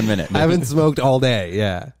 Literally 1 minute. I haven't smoked all day.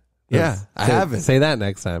 Yeah. Yeah, I haven't. Say that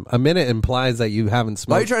next time. A minute implies that you haven't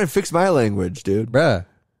Why are you smoked. trying to fix my language, dude? Bruh.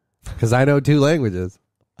 Because I know 2 languages.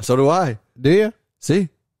 So do I. Do you? See?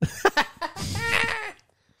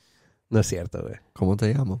 No es cierto, güey. ¿Cómo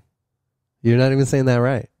te llamo? You're not even saying that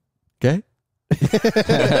right. Okay.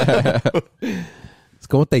 It's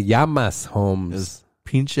como te llamas, Holmes.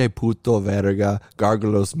 Pinche puto verga,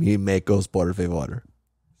 gargulos mi mecos por favor.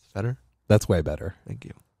 Better? That's way better. Thank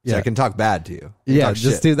you. Yeah. So I can talk bad to you. Yeah, Talk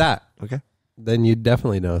just shit. do that. Okay. Then you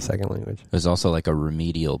definitely know a second language. There's also like a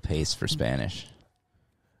remedial pace for Spanish.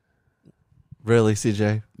 Really, CJ? You're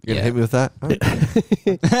going to Yeah. hit me with that? All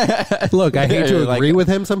right. Look, I hate to Like- agree with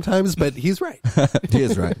him sometimes, but he's right. He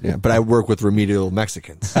is right. Yeah. But I work with remedial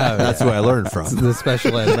Mexicans. That's who I learned from. The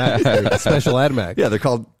special ed Mac. Special ed Mac. Yeah, they're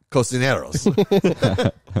called cocineros.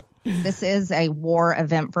 This is a war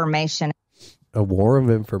of information. A war of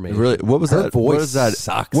information. Really? What was Her that? voice What is that?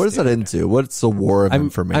 sucks, what is that dude. into? What's the war of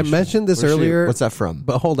information? I mentioned this Where's she- earlier. what's that from?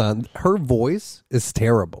 But hold on. Her voice is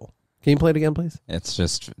terrible. Can you play it again, please? It's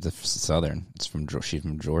just the Southern. It's from she's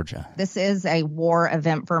from Georgia. This is a war of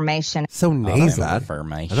information. So nasal. bad.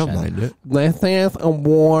 Information. I don't mind it. This is a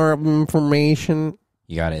war of information.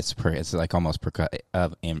 You got it. It's like almost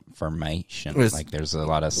of information. It's- Like there's a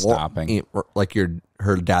lot of stopping. Like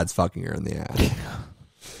her dad's fucking her in the ass.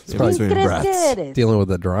 It's probably between breaths. Dealing with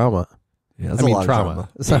the drama. Yeah, that's I a mean, lot trauma. of drama.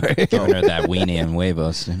 Sorry. Giving her that weenie and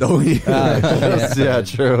huevos. Oh, yeah. Yeah,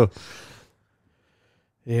 true.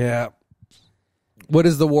 Yeah. What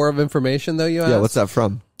is the war of information, though, you asked? Yeah, what's that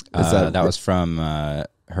from? Is That was from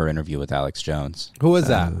her interview with Alex Jones. Who was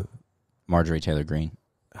that? Marjorie Taylor Greene,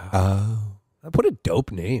 What a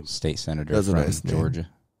dope name. state senator That's a from nice name. Georgia.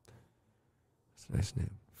 That's a nice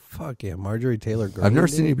name. Fuck yeah, Marjorie Taylor Greene. I've never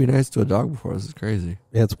seen dude. you be nice to a dog before. This is crazy.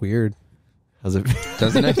 Yeah, it's weird. How's it?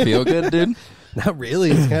 Doesn't it feel good, dude? Not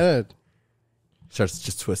really. It's kind of. Starts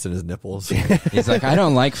just twisting his nipples. He's like, I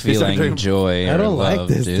don't like feeling joy. I or don't love, like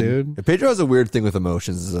this, dude. Pedro has a weird thing with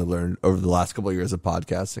emotions, as I learned over the last couple of years of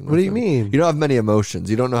podcasting. What do you mean? You don't have many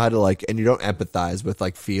emotions. You don't know how to like, and you don't empathize with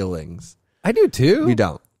like feelings. I do too. You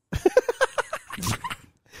don't.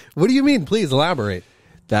 What do you mean? Please elaborate.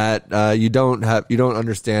 That you don't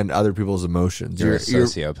understand other people's emotions. You're a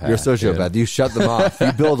sociopath. You're a sociopath. Dude. You shut them off.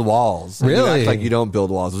 You build walls. Really? You act like you don't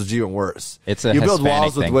build walls, which is even worse. It's a you build Hispanic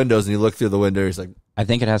walls with thing. windows, and you look through the window. He's like, I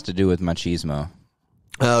think it has to do with machismo.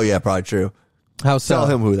 oh yeah, probably true. How so? Tell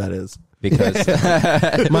him who that is. Because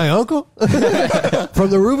My uncle from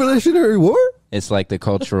the Revolutionary War. it's like the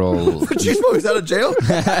cultural. Machismo, he's out of jail.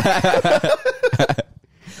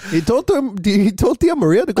 He told Tia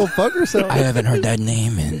Maria to go fuck herself. I haven't heard that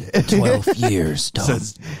name in 12 years, dog.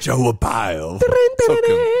 Says Joe Apio.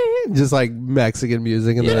 Just like Mexican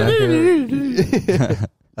music in the background.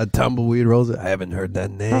 A tumbleweed rolls. I haven't heard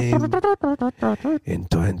that name in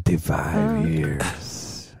 25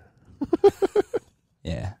 years.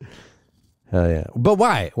 Yeah. Hell yeah. But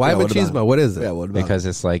why? Why Yeah, what about machismo? it? What is it? Yeah, what about Because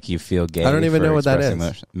it's like you feel gay. I don't even for know what that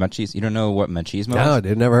expressing emotion. You don't know what machismo No, is?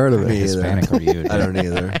 dude, never heard of it. Me either. Hispanic are you? Dude? I don't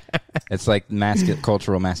either. It's like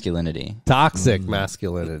cultural masculinity. Toxic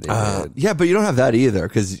masculinity. dude. Yeah, but you don't have that either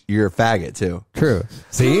because you're a faggot too. True.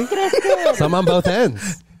 See? Some on both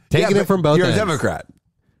ends. Taking Yeah, it from but both you're ends. a Democrat.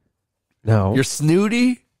 No. You're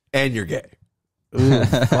snooty and you're gay. Ooh,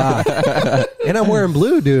 fuck. And I'm wearing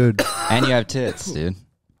blue, dude. And you have tits, dude.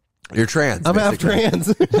 You're trans. I'm half basically. trans.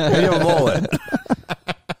 And you have a mullet.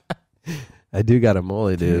 I do got a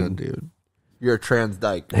mullet, Yeah, dude. dude. You're a trans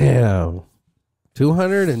dyke. Damn.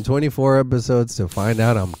 224 episodes to find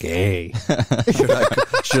out I'm gay.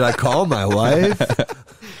 Should I call my wife?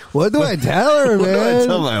 What do I tell her, What do I man?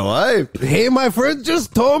 tell my wife? Hey, my friend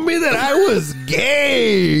just told me that I was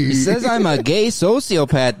gay. He says I'm a gay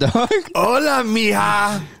sociopath, dog. Hola,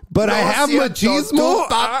 mija. But I have machismo.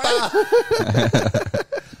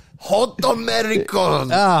 Hot American.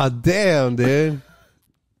 Oh, damn, dude.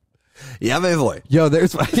 Ya me voy. Yo,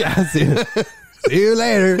 there's my... Yeah, see you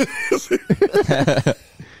later.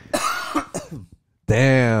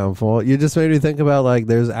 Damn, fool. You just made me think about, like,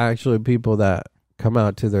 there's actually people that come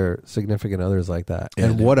out to their significant others like that. Yeah,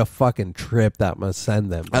 and dude. what a fucking trip that must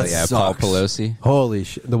send them. That Yeah, Paul sucks. Pelosi. Holy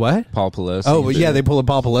shit. The what? Paul Pelosi. Oh, well, yeah, they pull a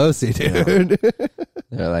Paul Pelosi, dude.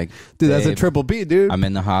 They're like, Dude, that's a "Babe, triple B, dude. I'm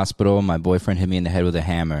in the hospital. My boyfriend hit me in the head with a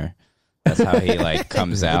hammer." That's how he like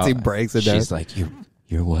comes out. he breaks it down. She's like,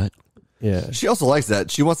 "You're what?" Yeah. She also likes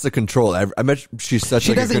that. She wants to control. I bet she's such She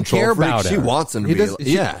like a doesn't control care freak. about She her. wants him to He be. does-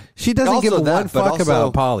 Yeah. She doesn't Also give a that, one but fuck also-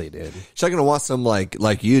 about Polly, dude. She's not gonna want some like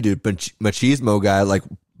you, dude, but machismo guy like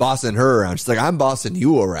bossing her around. She's like, I'm bossing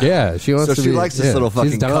you around. Yeah, she wants So to she be- likes this yeah, little she's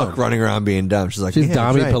fucking dumb. cuck running around being dumb. She's like, She's yeah,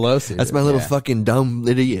 that's Dommy right. Pelosi, That's dude. my little Yeah. fucking dumb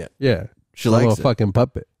idiot. Yeah. She A likes little it. fucking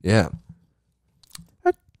puppet. Yeah.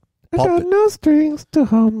 I Puppet. got no strings to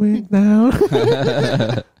hold me down. I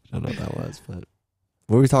don't know what that was, but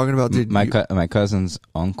what were we talking about, dude? My cousin's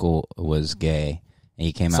uncle was gay. And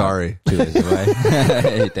he came Sorry. out to his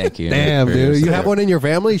wife. Thank you. Damn, for your dude. You support. have one in your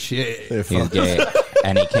family? Shit. He was gay,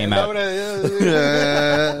 and he came out.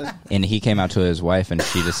 And he came out to his wife, and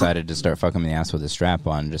she decided to start fucking him in the ass with a strap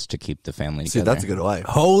on just to keep the family See, together. that's a good wife.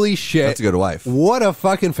 Holy shit. That's a good wife. What a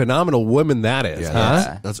fucking phenomenal woman that is, Yeah,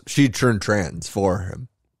 huh? that's she turned trans for him.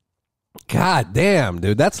 God damn,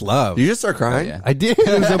 dude. That's love. Did you just start crying? Yeah. I did.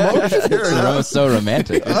 It was emotional. It's so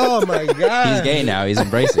romantic. Oh, my God. He's gay now. He's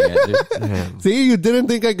embracing it, dude. See, you didn't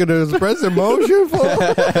think I could express emotion for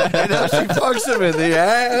And now she fucks him in the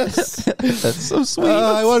ass. That's so sweet.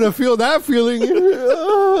 I want to feel that feeling.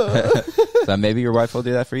 So maybe your wife will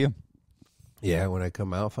do that for you. Yeah, when I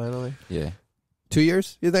come out finally. Yeah. 2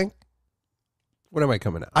 years, you think? When am I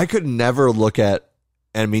coming out? I could never look at.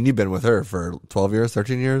 I mean, you've been with her for 12 years,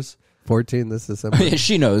 13 years. 14 this December.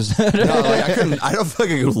 She knows. No, like I couldn't. I don't feel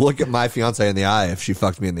like I could look at my fiance in the eye if she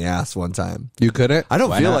fucked me in the ass one time. You couldn't? I don't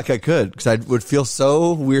Why feel not? like I could because I would feel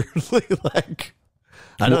so weirdly like.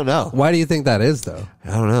 I don't know. Why do you think that is, though? I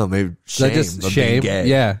don't know. Maybe shame. Is that just of being shame? gay.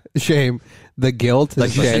 Yeah, shame. The guilt, Like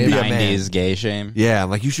you should shame. be a man. 90s gay shame. Yeah, I'm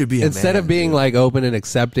like you should be a Instead man, of being dude. like open and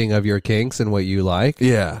accepting of your kinks and what you like,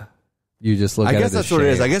 yeah. you just look I at guess it as that's what it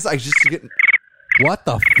is. shame. I guess I just get. What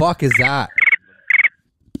the fuck is that?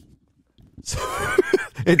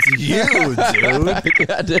 It's you, dude.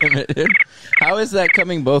 God damn it, dude. How is that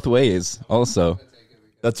coming both ways also?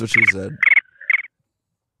 That's what she said.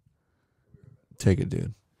 Take it,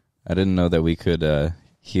 dude. I didn't know that we could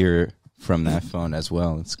hear from that phone as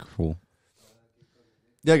well. It's cool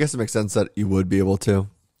Yeah, I guess it makes sense that you would be able to.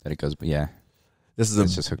 that it goes, but yeah. This It's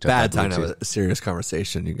is just a hooked up bad by time to have Bluetooth. a serious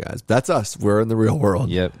conversation, you guys. That's us. We're in the real world.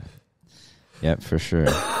 Yep. Yep, for sure.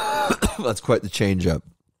 That's quite the change up.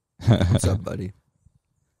 What's up, buddy?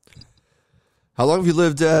 How long have you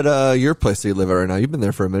lived at your place that you live at right now? You've been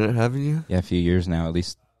there for a minute, haven't you? Yeah, a few years now, at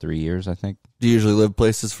least 3 years, I think. Do you usually live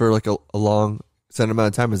places for like a long set amount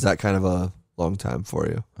of time? Is that kind of a long time for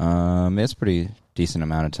you? It's a pretty decent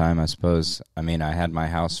amount of time, I suppose. I mean, I had my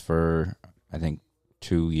house for, I think,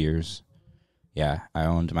 2 years. Yeah, I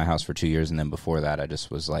owned my house for 2 years, and then before that, I just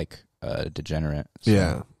was like a degenerate. So,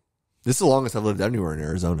 Yeah. This is the longest I've lived anywhere in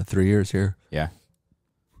Arizona. 3 years here. Yeah.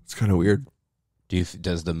 It's kind of weird.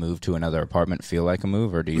 Does the move to another apartment feel like a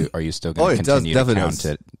move, or are you still going to it does, continue to definitely count does.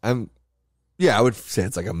 it? Yeah, I would say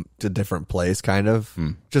it's like a different place, kind of.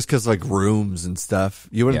 Just because like rooms and stuff.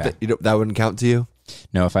 You wouldn't that wouldn't count to you?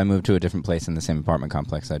 No, if I moved to a different place in the same apartment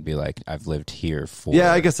complex, I'd be like, I've lived here for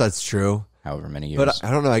Yeah, I guess that's true. however many years. But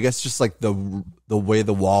I don't know. I guess just like the way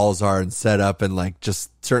the walls are and set up, and like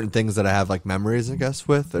just certain things that I have like memories, I guess,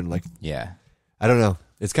 with, and like yeah. I don't know.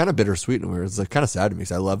 It's kind of bittersweet and weird. It's like kind of sad to me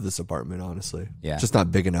because I love this apartment, honestly. Yeah. It's just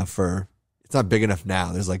not big enough it's not big enough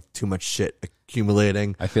now. There's like too much shit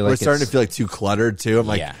accumulating. I feel We're like starting to it's- feel like too cluttered too. I'm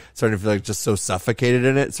like Yeah. starting to feel like just so suffocated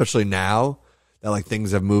in it, especially now that like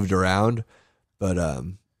things have moved around. But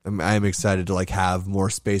I'm excited to like have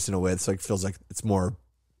more space in a way that's like feels like it's more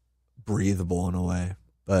breathable in a way.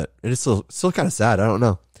 But it is still kind of sad. I don't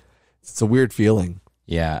know. It's a weird feeling.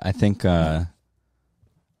 Yeah, I think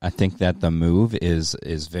that the move is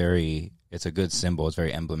very, it's a good symbol. It's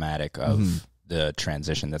very emblematic of the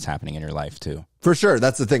transition that's happening in your life too. For sure.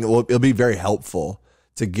 That's the thing. It'll be very helpful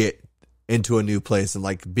to get into a new place and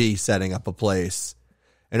like be setting up a place,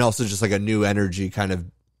 and also just like a new energy kind of,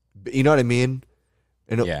 you know what I mean?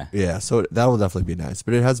 And yeah. So that will definitely be nice,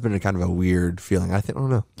 but it has been a kind of a weird feeling. I don't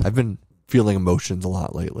know. I've been feeling emotions a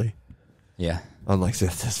lot lately. Yeah. Unlike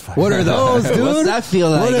this. What are those, dude? What's that feel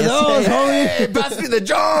like? What are those, homie? Hey, pass me the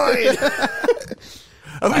joint.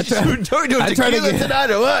 Are we doing tequila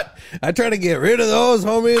tonight or what? I try to get rid of those,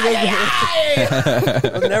 homie.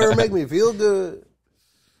 They'll never make me feel good.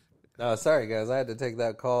 No, sorry, guys. I had to take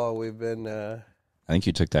that call. We've been... I think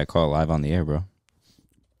you took that call live on the air, bro.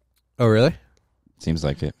 Oh, really? Seems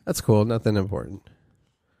like it. That's cool. Nothing important.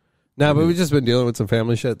 No, but we've just been dealing with some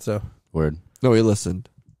family shit, so... Word. No, we listened.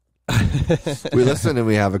 We listened and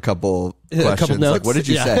we have a couple questions. couple notes. Like, what did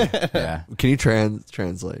you say? Yeah. Can you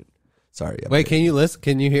translate? Sorry. Wait, can you listen?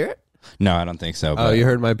 Can you hear it? No, I don't think so. Oh, But you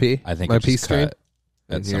heard my pee? I think my it pee just stream? cut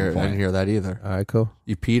I at some didn't point. hear that either. All right, cool.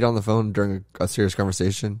 You peed on the phone during a serious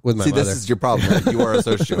conversation? With my See, mother. this is your problem. Right? You are a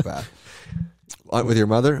sociopath. With your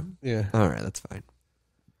mother? Yeah. All right, that's fine.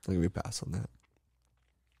 I'll give you a pass on that.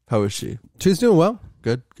 How is she? She's doing well.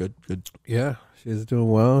 Good. Yeah, she's doing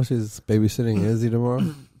well. She's babysitting Izzy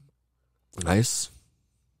tomorrow. Nice.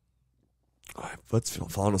 Oh, my foot's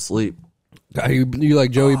falling asleep. You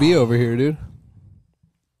like Joey B over here, dude.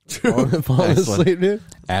 Falling Nice one. asleep, dude.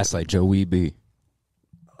 Ass like Joey B.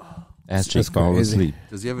 Ass That's cheek fall crazy. asleep.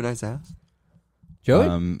 Does he have a nice ass?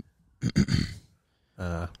 Joey?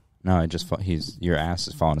 Uh, No, I just your ass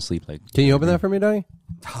is falling asleep. Like, Can you open that for me, Donnie?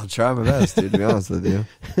 I'll try my best, dude, to be honest with you.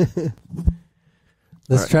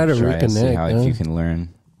 Let's try to try to see reconnect. how huh? if you can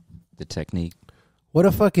learn the technique. What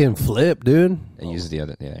a fucking flip, dude. Use the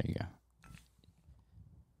other. Yeah, there you go.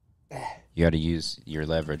 You got to use your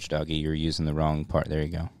leverage, doggy. You're using the wrong part. There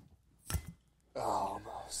you go.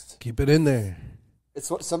 Keep it in there. It's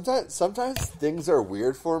sometimes things are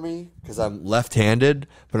weird for me because I'm left-handed,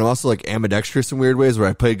 but I'm also like ambidextrous in weird ways where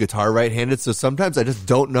I play guitar right-handed. So sometimes I just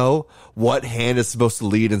don't know what hand is supposed to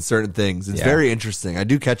lead in certain things. It's very interesting. I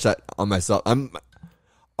do catch that on myself. I'm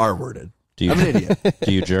R-worded. I'm an idiot.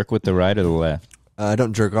 Do you jerk with the right or the left? I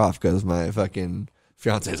don't jerk off because my fucking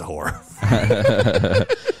fiance is a whore.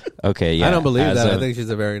 Okay, yeah. I don't believe as that. I of- think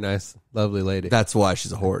she's a very nice, lovely lady. That's why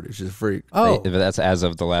she's a whore. Dude. She's a freak. Oh, That's as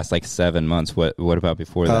of the last like 7 months. What about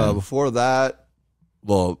before that? Before that,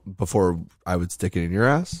 before I would stick it in your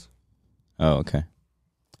ass, Oh, okay.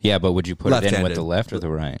 Yeah, but would you put it in with Left-handed. the left or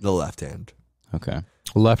the right? the left hand. Okay.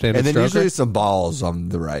 left-handed And then stroker? usually some balls on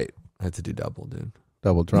the right. I have to do double, dude.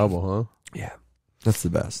 Double trouble, huh? Yeah. That's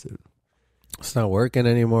the best, dude. It's not working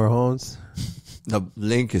anymore, Holmes. The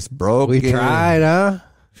link is broken. We tried, huh?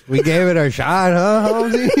 We gave it a shot, huh,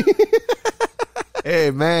 Holmesy? Hey,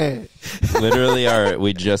 man. Literally,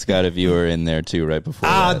 we just got a viewer in there too right before.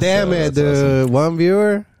 Ah, that, damn so it, that's awesome. dude. One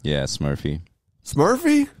viewer? Yeah, Smurfy.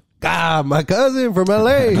 Smurfy? God, my cousin from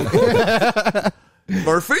L.A.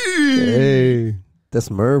 Murphy. Hey, that's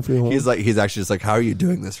Murphy. Holmes. He's actually just like, how are you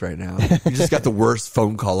doing this right now? You just got the worst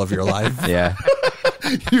phone call of your life. Yeah.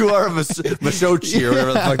 You are a machochi or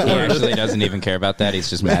whatever the fuck the He word is. actually doesn't even care about that. He's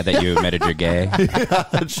just mad that you admitted you're gay.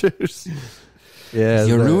 Yeah,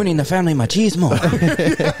 You're ruining the family machismo.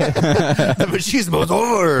 The machismo's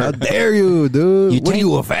over. How dare you, dude? What are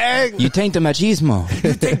you, a fag? You taint the machismo.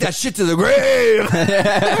 You take that shit to the grave.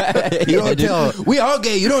 You don't tell. We all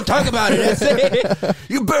gay. You don't talk about it. That's it.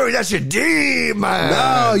 You bury that shit deep, man.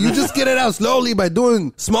 No, you just get it out slowly by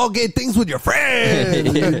doing small gay things with your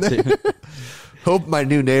friends. Hope my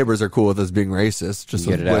new neighbors are cool with us being racist. Just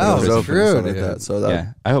Get with it out. windows Oh, open true, and stuff like dude. that. So that,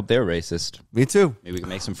 Yeah, I hope they're racist. me too. Maybe we can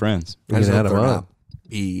make some friends. We I just can add hope them they're up.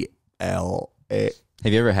 not. PLA.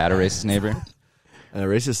 Have you ever had a racist neighbor? A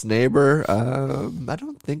racist neighbor? I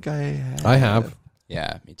don't think I have. I have.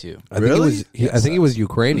 Yeah, me too. I think Really? I think he was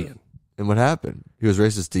Ukrainian. And what happened? He was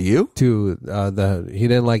racist to you? To he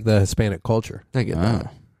didn't like the Hispanic culture. I get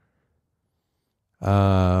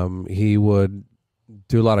Oh. He would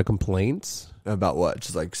do a lot of complaints. that. About what?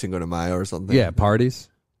 Just like Cinco de Mayo or something? Yeah, parties.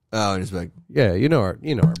 Oh, and just like, Yeah, you know our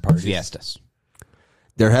parties. Fiestas.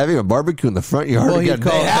 they're having a barbecue in the front yard Well, again.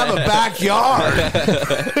 They have a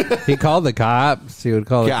backyard. He called the cops. He would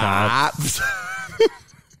call the cops. Cops.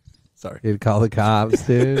 Sorry. He'd call the cops,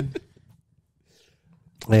 dude.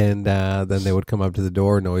 And then they would come up to the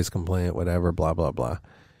door, noise complaint, whatever, blah, blah, blah.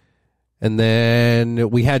 And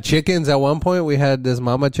then we had chickens at one point. We had this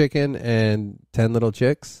mama chicken and 10 little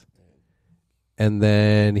chicks. And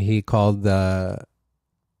then he called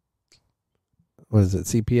what is it,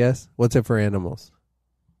 CPS? What's it for animals?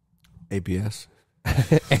 APS.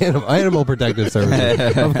 Animal Protective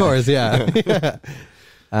Services. Of course, yeah.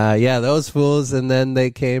 Yeah, those fools. And then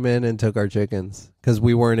they came in and took our chickens because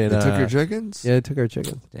we weren't in They took your chickens? Yeah, they took our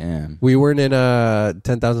chickens. Damn. We weren't in a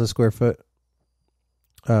 10,000 square foot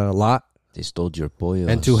lot. They stole your pollos.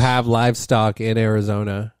 And to have livestock in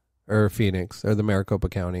Arizona or Phoenix or the Maricopa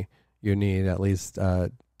County, you need at least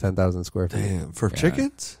 10,000 square feet. Damn. For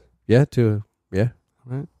chickens? Yeah,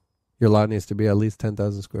 Right. your lot needs to be at least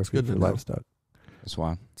 10,000 square feet good for to know. livestock. That's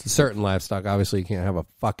why. Certain livestock, obviously, you can't have a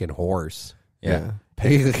fucking horse. Yeah.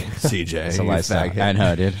 CJ. It's a you livestock. faggot. I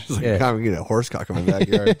know, dude. It's like, Yeah. I'm getting a horse cock in my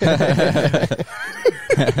backyard.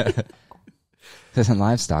 This isn't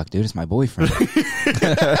livestock, dude. It's my boyfriend.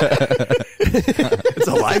 It's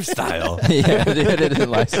a lifestyle. Yeah, dude. It is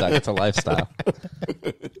livestock. It's a lifestyle.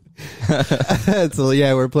 So,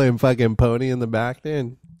 yeah, we're playing fucking pony in the back,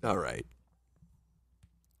 dude. All right.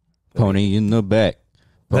 Pony in the back.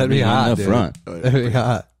 Pony That'd be hot, in the dude. front. That'd be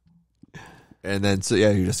hot. And then, so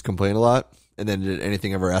yeah, you just complain a lot. And then did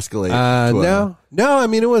anything ever escalate? No. I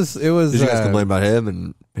mean, it was. Did you guys complain about him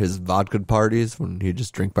and his vodka parties when he'd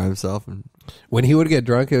just drink by himself? And When he would get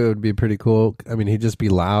drunk, it would be pretty cool. I mean, he'd just be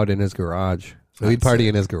loud in his garage. So he'd party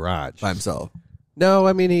in his garage. by himself. No,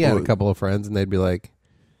 I mean, he had Oh. a couple of friends, and they'd be like,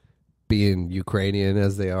 being Ukrainian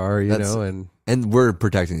as they are, you That's- know, and And we're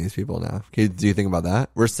protecting these people now. Okay, do you think about that?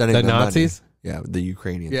 We're sending the them money. Nazis. Yeah, the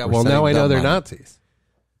Ukrainians. Yeah, We're well, now sending I know them they're money. Nazis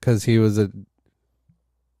because he was a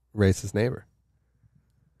racist neighbor.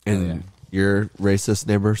 And Yeah. your racist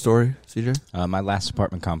neighbor story, CJ? My last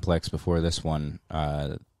apartment complex before this one,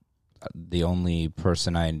 the only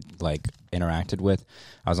person I like interacted with,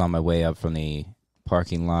 I was on my way up from the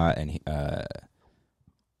parking lot, and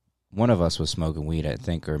one of us was smoking weed, I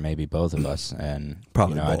think, or maybe both of us, and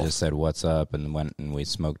Probably I both. just said what's up, and went and we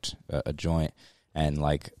smoked a joint, and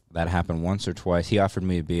like that happened once or twice. He offered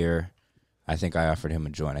me a beer. I think I offered him a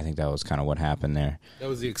joint. I think that was kind of what happened there. That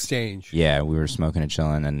was the exchange. Yeah, we were smoking and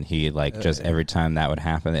chilling, and he like just every time that would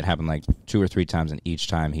happen, it happened like 2 or 3 times, and each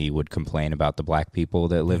time he would complain about the black people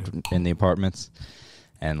that lived in the apartments,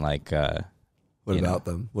 and like What you about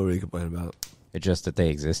them? What were you complaining about? it just that they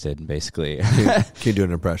existed, basically. Can you do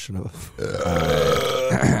an impression of?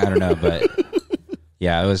 I don't know, but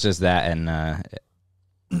yeah, it was just that, and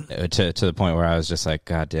to the point where I was just like,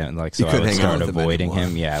 God damn, like so You I couldn't would hang out start with him avoiding anymore.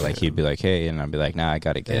 him. Yeah, like he'd be like, hey, and I'd be like, nah, I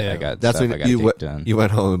gotta get, Yeah. I got That's stuff I when gotta you get done. you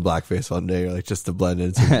went home in blackface one day. You're like, just to blend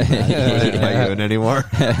in. So you're not doing anymore.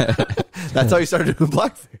 That's how you started doing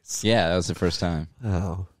blackface. Yeah, that was the first time.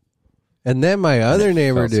 Oh, And then my other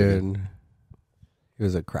neighbor, felt so dude, he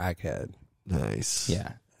was a crackhead, nice.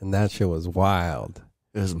 Yeah. and that shit was wild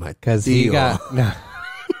It was my because he deal. got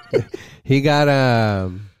he got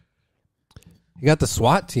the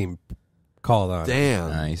SWAT team called on him. Damn.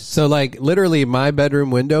 Nice. So like literally my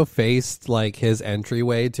bedroom window faced like his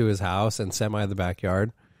entryway to his house and semi the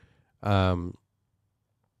backyard.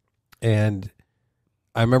 And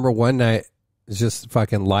I remember one night it's just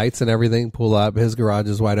fucking lights and everything pull up. His garage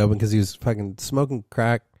is wide open because he was fucking smoking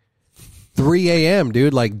crack 3 a.m.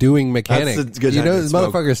 dude, like doing mechanic. That's a good you time know to this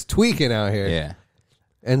smoke. motherfucker's tweaking out here. Yeah.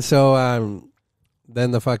 And so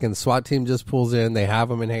Then the fucking SWAT team just pulls in. They have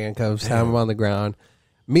him in handcuffs, have him on the ground.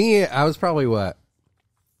 Me, I was probably,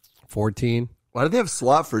 14? Why did they have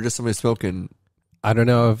SWAT for just somebody smoking? I don't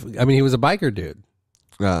know he was a biker dude.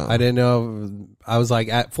 I didn't know. I was like,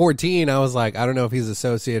 at 14, I was like, I don't know if he's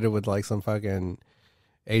associated with like some fucking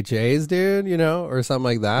HAs, dude, or something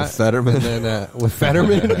like that. With Fetterman? And then, with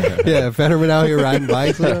Fetterman. Yeah, Fetterman out here riding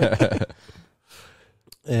bikes with him.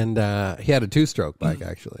 And he had a 2-stroke bike,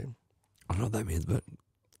 actually. I don't know what that means, but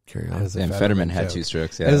carry on. And Fetterman had 2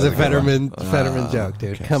 strokes. Yeah, it was a Fetterman joke,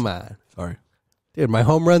 dude. Okay. Come on. Sorry. Dude, my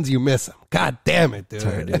home runs, you miss them. God damn it, dude.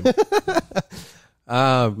 Sorry, dude.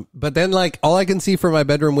 But then, like, all I can see from my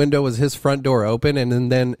bedroom window was his front door open,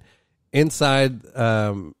 and then inside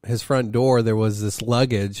his front door, there was this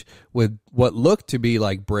luggage with what looked to be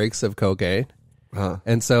like breaks of cocaine,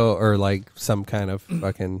 and so, or like some kind of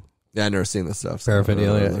fucking Yeah, I never seen this stuff.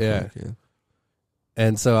 paraphernalia. Yeah.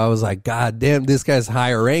 And so I was like, God damn, this guy's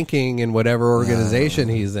higher ranking in whatever organization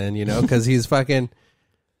he's in, because he's fucking.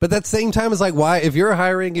 But at the same time, it's like, why, if you're a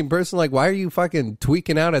high ranking person, like, why are you fucking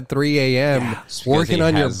tweaking out at 3 a.m. working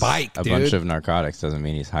on your bike, a dude? bunch of narcotics doesn't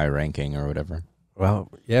mean he's high ranking or whatever. Well,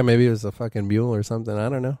 yeah, maybe it was a fucking mule or something. I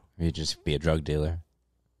don't know. He'd just be a drug dealer.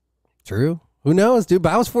 True. Who knows, dude?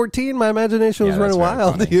 But I was 14. My imagination was running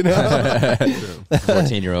wild,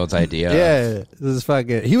 14-year-old's idea. Yeah. This is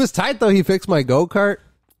fucking. He was tight, though. He fixed my go-kart.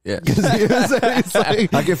 Yeah. He's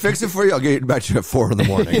like, I can fix it for you. I'll get back to you at 4 in the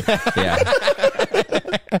morning.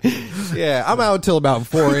 yeah, I'm out till about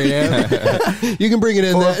 4 a.m. You can bring it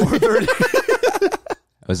in then. 4:30.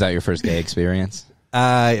 Was that your first gay experience? 4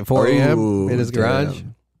 a.m. in his garage.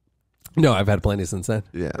 Damn. No, I've had plenty since then.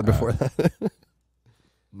 Yeah. Or before that.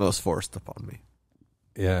 Most forced upon me.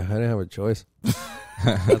 Yeah, I didn't have a choice.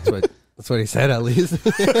 That's what he said, at least.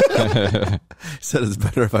 He said it's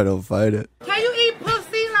better if I don't fight it. Can you eat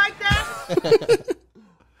pussy like that?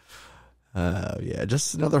 Yeah,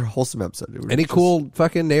 just another wholesome episode. Dude. Any cool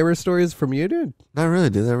fucking neighbor stories from you, dude? Not really,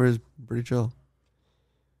 dude. That was pretty chill.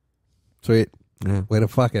 Sweet. Yeah. Way to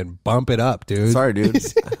fucking bump it up, dude. Sorry, dude.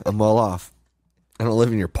 I'm well off. I don't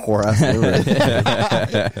live in your poor ass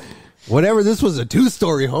neighborhood. Whatever, this was a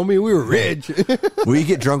 2-story, homie. We were rich. We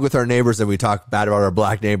get drunk with our neighbors and we talk bad about our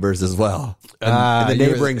black neighbors as well. In the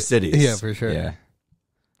neighboring cities. Yeah, for sure. Yeah.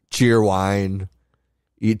 Cheer wine,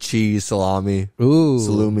 eat cheese, salami,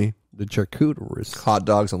 salumi, the charcuterie. hot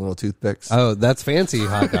dogs on little toothpicks. Oh, that's fancy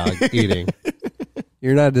hot dog eating.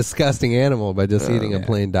 You're not a disgusting animal by just eating a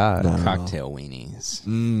plain dog. No. Cocktail weenies.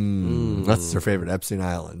 That's their favorite, Epstein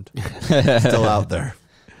Island. Still out there.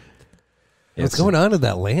 What's going on in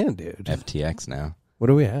that land, dude? FTX now. What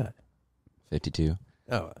are we at? 52.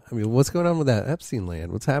 Oh, I mean, what's going on with that Epstein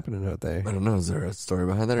land? What's happening out there? I don't know. Is there a story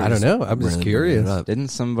behind that? Or I don't just know. I'm just randomly curious. made it up? Didn't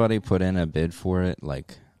somebody put in a bid for it?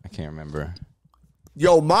 Like, I can't remember.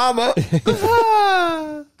 Yo, mama.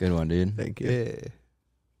 Good one, dude. Thank you.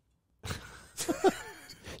 Yeah.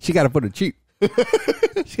 She got to put it cheap.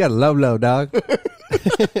 She got to low, dog.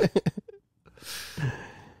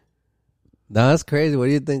 No, that's crazy. What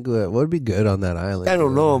do you think? What would be good on that island? I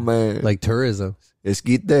don't know, man. Like tourism.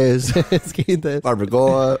 Esquites,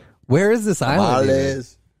 barbacoa, Where is this island?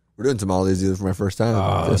 tamales. We're doing tamales either for my first time.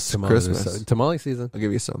 Oh, this Christmas. Tamale season. I'll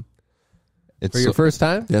give you some. It's For your first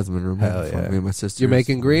time? Yeah, it's been room. Hell yeah. Me and my sister. You're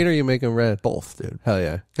making green or you making red? both, dude. Hell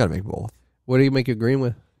yeah. Gotta make both. What do you make your green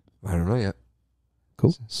with? I don't know yet.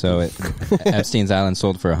 Cool. So Epstein's Island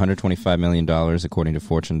sold for $125 million, according to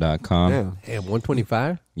Fortune.com. Yeah. Damn,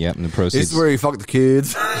 125? Yep, and the proceeds. This is where you fuck the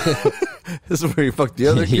kids. This is where you fuck the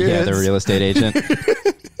other kids. Yeah, the real estate agent.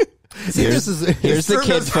 Here's the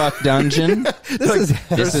kid fuck dungeon.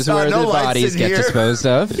 This is where the bodies get disposed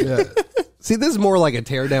of. Yeah. See, this is more like a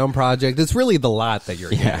teardown project. It's really the lot that you're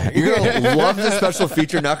getting. You're gonna love the special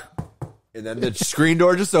feature now. And then the screen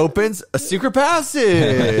door just opens. A secret passage.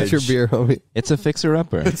 It's your beer, homie. It's a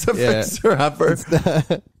fixer-upper. It's a fixer-upper.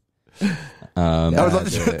 I would love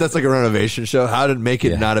to, that's like a renovation show. How to make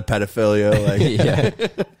it not a pedophilia,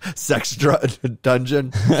 like sex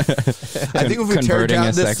dungeon. I think if we tear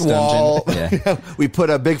down this wall, we put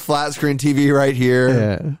a big flat screen TV right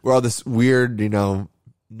here, where all this weird,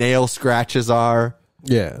 nail scratches are.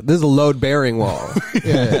 Yeah, this is a load-bearing wall.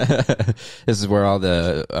 This is where all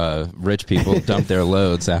the rich people dump their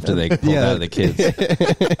loads after they pull out of the kids.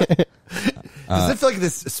 Does it feel like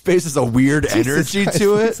this space has a weird energy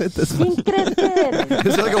to it?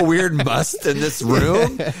 Is there like a weird must in this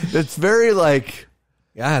room? It's very like...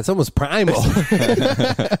 Yeah, it's almost primal.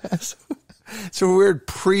 It's a weird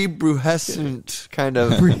pre-bruhescent kind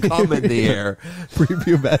of cum in the air.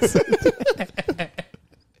 Prepubescent.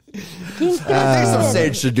 I think some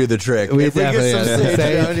sage should do the trick. We If we get some definitely-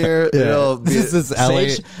 sage down here, it'll be This is LA.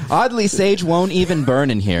 Sage, oddly, sage won't even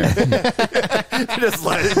burn in here. just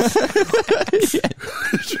let it.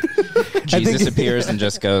 Jesus appears and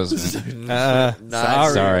just goes,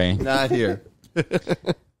 sorry. Not here.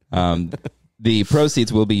 The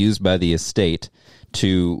proceeds will be used by the estate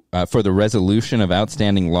to for the resolution of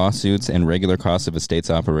outstanding lawsuits and regular costs of estate's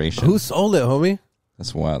operation. Who sold it, homie?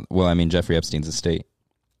 That's wild. Well, I mean, Jeffrey Epstein's estate.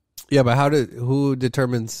 Yeah, but who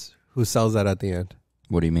determines who sells that at the end?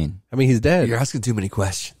 What do you mean? I mean, he's dead. You're asking too many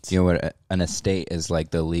questions. You know what? An estate is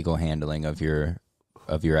like the legal handling of your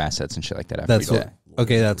assets and shit like that after That's you what. die.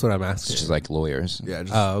 Okay, that's what I'm It's asking. just like lawyers. Yeah,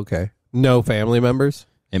 just Oh, okay. No family members.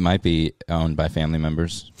 It might be owned by family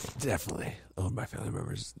members. definitely owned by family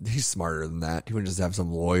members. He's smarter than that. He wouldn't just have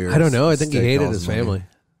some lawyers. I don't know. I think he stake hated all his money. family.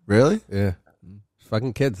 Really? Yeah,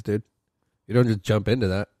 fucking kids, dude. You don't just jump into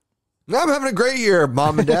that. No, I'm having a great year,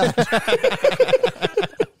 mom and dad.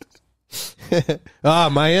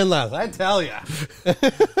 My in-laws. I tell ya.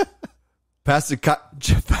 pass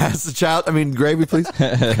the child. I mean, gravy, please.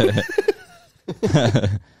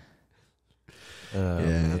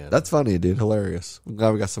 Yeah, that's funny, dude. Hilarious. I'm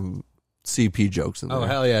glad we got some CP jokes in there. Oh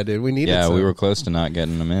hell yeah, dude. We need it. Yeah, we were close to not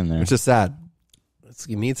getting them in there. It's just sad. It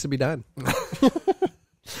needs to be done.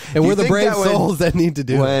 And Do we're you the think brave that when- souls that need to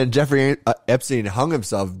do it. When Jeffrey Epstein hung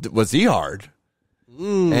himself, was he hard?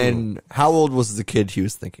 And how old was the kid he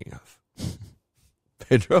was thinking of?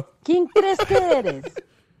 Pedro? ¿Quién crees que eres?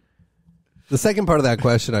 The second part of that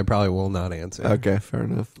question I probably will not answer. Okay, fair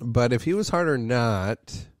enough. But if he was hard or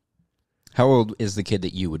not, How old is the kid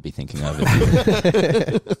that you would be thinking of?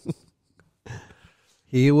 If you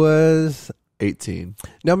he was 18.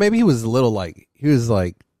 no, maybe he was a little like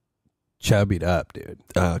chubbied up, dude.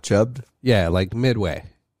 Chubbed? Yeah, like midway,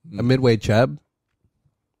 a midway chub.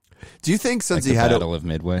 Do you think since like he the had Battle of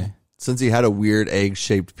Midway. since he had a weird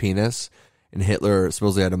egg-shaped penis and Hitler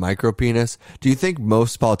supposedly had a micro penis, do you think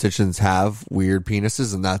most politicians have weird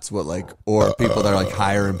penises and that's what or people that are like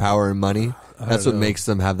higher in power and money, that's what makes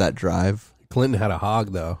them have that drive? Clinton had a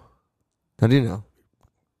hog though. How do you know?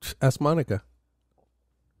 Ask Monica.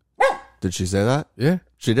 Did she say that? Yeah,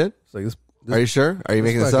 She did? it's like Are you sure? Are you this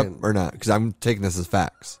making this up fucking- or not? Because I'm taking this as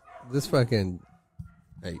facts. this fucking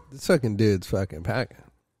dude's fucking packing.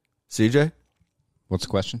 CJ? What's the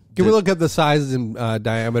question? Can we look at the size and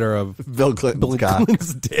diameter of Bill Clinton's Bill cock.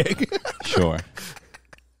 Clinton's dick? Sure.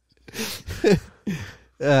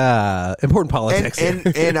 Important politics.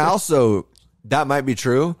 And also, that might be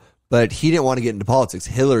true, but he didn't want to get into politics.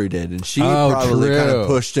 Hillary did, and she Oh, probably true. kind of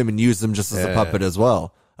pushed him and used him just as a puppet as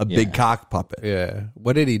well. A big Yeah. cock puppet. Yeah.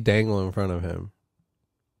 What did he dangle in front of him?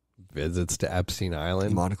 Visits to Epstein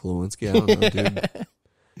Island. Monica Lewinsky, I don't know, dude.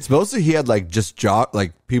 Supposedly he had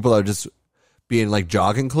people that are just being like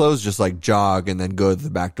jogging clothes, just like jog and then go to the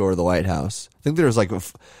back door of the White House. I think there was like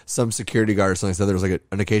some security guard or something said there was like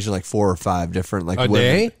an occasion like 4 or 5 different like A women.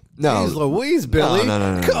 day? No. Jeez Louise, Billy.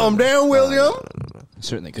 No, Calm down, William.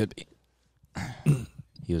 Certainly could be.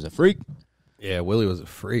 He was a freak. Yeah, Willie was a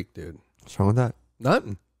freak, dude. What's wrong with that?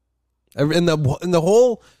 Nothing. In the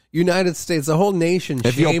whole United States, the whole nation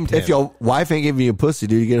shamed him. If your wife ain't giving you a pussy,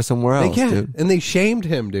 dude, you get it somewhere they else, can, dude. and they shamed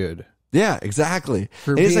him, dude. Yeah, exactly.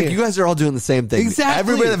 For And it's like being- you guys are all doing the same thing. Exactly.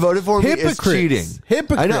 Everybody that voted for me is Hypocrites. cheating.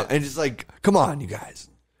 Hypocrites. I know. And it's like, come on, you guys.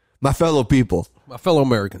 My fellow people. My fellow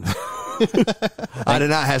Americans. I did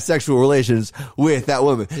not have sexual relations with that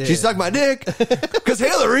woman. She sucked my dick because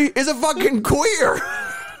Hillary is a fucking queer.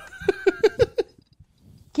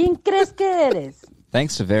 ¿Quién crees que eres?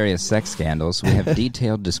 Thanks to various sex scandals, we have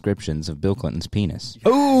detailed descriptions of Bill Clinton's penis.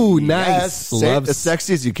 Ooh, nice. Yes, say it as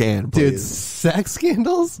sexy as you can, Dude, please. sex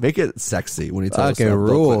scandals? Make it sexy when you tell us Fucking about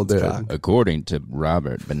Bill rule, Clinton's dude. cock. According to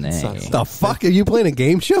Robert Benet. The fuck? Are you playing a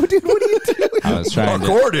game show, dude? What are you doing? I was trying to...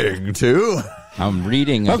 According to... I'm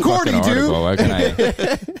reading a According fucking to- article. What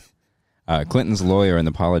can I... Clinton's lawyer in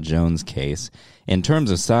the Paula Jones case. In terms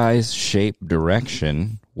of size, shape,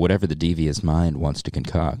 direction, whatever the devious mind wants to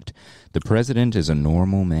concoct, the president is a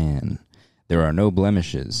normal man. There are no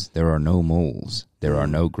blemishes. There are no moles. There are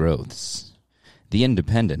no growths. The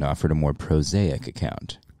Independent offered a more prosaic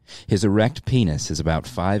account. His erect penis is about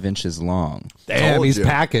 5 inches long. Damn, Told he's you.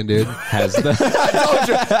 packing, dude. Has the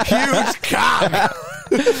Huge cock.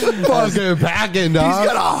 Fucking packing, dog.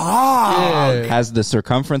 He's got a hog. Yeah. has the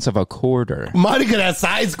circumference of a quarter Monica, that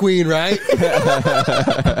size queen, right?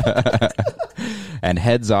 and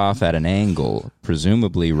heads off at an angle,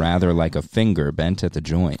 presumably rather like a finger bent at the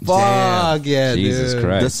joint. Fuck yeah, Jesus dude.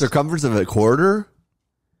 Christ. The circumference of a quarter?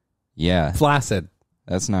 Yeah, Flaccid.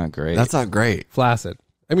 that's not great. That's not great. Flaccid.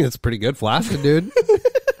 I mean, it's pretty good flaccid, dude.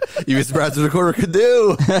 You'd be surprised what a quarter could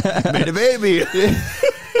do. Made a baby.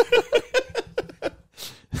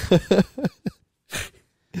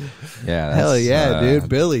 Yeah, Hell yeah, dude.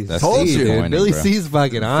 Billy Told C, you. dude. Billy bro. C's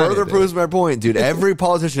fucking on Further it, dude. proves my point, dude. Every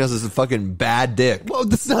politician has this fucking bad dick. Well,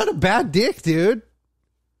 that's not a bad dick, dude.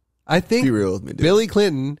 I think Be real with me, dude. Billy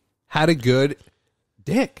Clinton had a good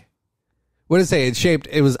dick. What did it say?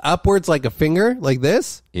 It was upwards like a finger, like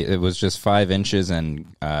this. It was just 5 inches and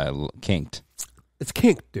kinked. It's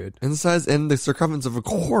kinked, dude. And the size and the circumference of a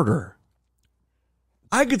quarter.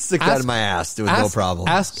 I could stick that in my ass with no problem.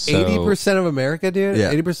 Ask So- 80% of America, dude.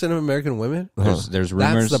 Yeah. 80% of American women. There's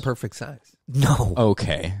rumors. That's the perfect size. No.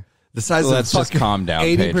 Okay. The size Let's of just calm down,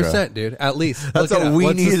 80%, Pedro. dude. At least. That's Look a it up.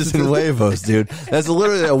 What's the weenies and statistic? huevos, dude. That's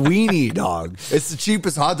literally a weenie dog. It's the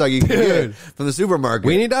cheapest hot dog you can get from the supermarket.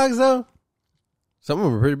 Weenie dogs, though? Some of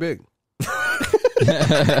them are pretty big.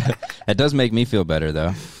 It does make me feel better,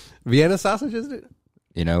 though. Vienna sausages, dude?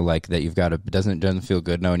 You know, like that you've got doesn't feel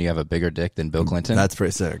good knowing you have a bigger dick than Bill Clinton. That's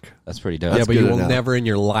pretty sick. That's pretty dope. Yeah, That's but you good will enough. never in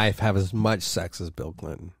your life have as much sex as Bill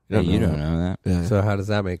Clinton. Hey, you don't know that. Yeah. So how does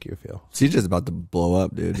that make you feel? CJ's about to blow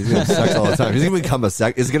up, dude. He's gonna have sex all the time. He's gonna become a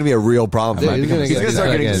sex. It's gonna be a real problem. Dude, he's gonna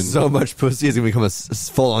start getting fucking- so much pussy. He's gonna become a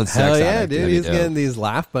full on sex. Hell yeah, addict. dude. That'd be He's dope. getting these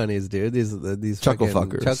laugh bunnies, dude. These Chuckle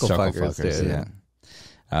fucking fuckers. Chuckle fuckers, dude.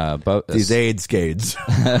 yeah. But These AIDS scades.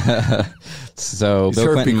 so These Bill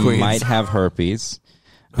herpy Clinton queens. might have herpes.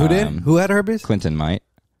 Who did? Who had herpes? Clinton might.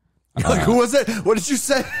 Like, who was it? What did you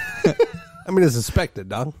say? I mean, it's suspected,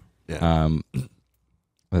 dog.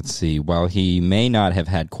 Let's see. While he may not have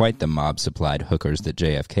had quite the mob-supplied hookers that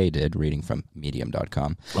JFK did, reading from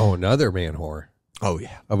Medium.com, Oh, another man whore Oh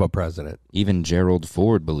yeah. of a president. even Gerald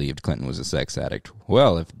Ford believed Clinton was a sex addict.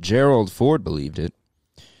 Well, if Gerald Ford believed it,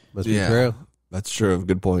 Must be Yeah. true. That's true.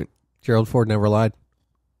 Good point. Gerald Ford never lied.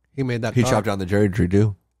 He made that He car. chopped down the cherry tree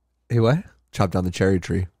too. He what? Chopped down the cherry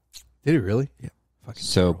tree. Did he really? Yeah.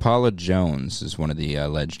 so Paula Jones is one of the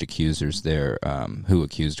alleged accusers there, who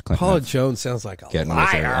accused Clinton Paula of Jones sounds like a getting liar.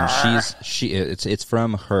 with her, and it's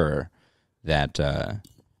from her that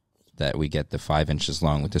that we get the 5 inches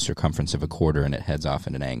long with the circumference of a quarter, and it heads off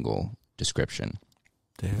at an angle description.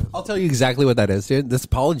 Damn. I'll tell you exactly what that is, dude. This is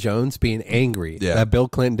Paula Jones being angry that Bill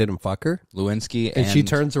Clinton didn't fuck her. Lewinsky And she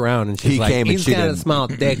turns around and she's He like, came and he's she got a didn't. small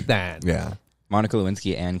dick then. Yeah. Monica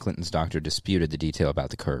Lewinsky and Clinton's doctor disputed the detail about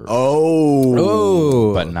the curve,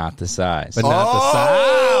 Oh. but not the size. But not the size.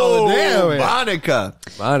 Oh, damn it. Monica.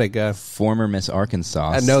 Monica. Former Miss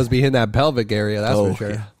Arkansas, That nose be in that pelvic area, that's for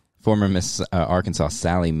sure. yeah. former Miss Arkansas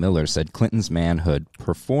Sally Miller said Clinton's manhood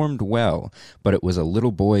performed well, but it was a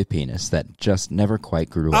little boy penis that just never quite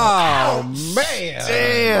grew up. Oh, man.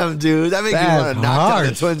 Damn, dude. That makes me That's want to knock down the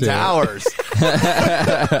harsh, Twin dude. Towers.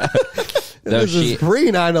 Though This she is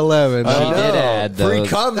pre-9/11. She did add, though, Free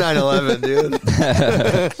cum 9/11, dude.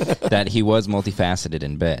 that he was multifaceted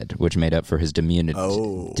in bed, which made up for his diminutive.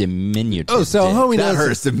 Oh, so dick. homie That knows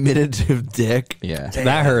hurts. Diminutive dick. Yeah.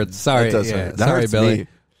 That hurts. Sorry, That does yeah. hurt. That Sorry, hurts Billy. me.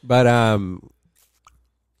 But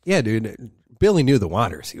yeah, dude. Billy knew the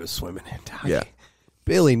waters he was swimming in. Doggy. Yeah.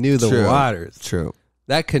 Billy knew the True. waters. True.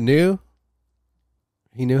 That canoe,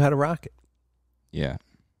 he knew how to rock it. Yeah.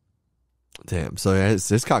 Damn. So yeah,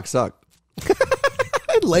 his cock sucked.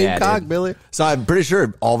 Lame Yeah, cock, dude. Billy. So I'm pretty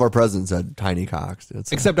sure all of our presidents had tiny cocks.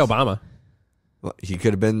 Dude. Except Obama. Well, he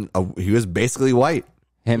could have been. He was basically white.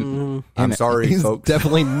 Him. I'm sorry, He's folks.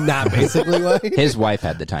 definitely not basically white. His wife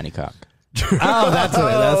had the tiny cock. Oh, that's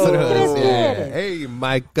what it was. Yeah. Hey,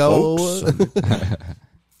 Michael.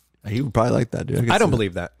 He would probably like that, dude. I don't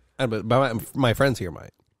believe that. But my friends here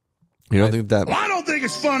might. You don't think that? I don't think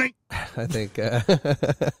it's funny. I think.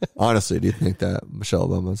 Honestly, do you think that Michelle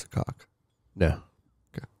Obama's a cock? No.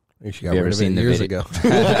 Okay. I think she got Have you rid ever of seen it the years video? ago.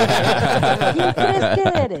 ¿Quién crees que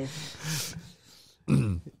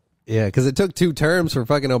eres? Yeah, because it took 2 terms for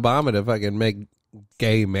fucking Obama to fucking make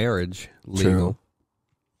gay marriage legal. True.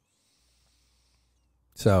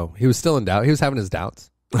 So he was still in doubt. He was having his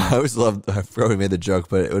doubts. I always loved. I forgot we made the joke,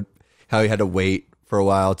 but how he had to wait for a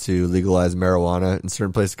while to legalize marijuana in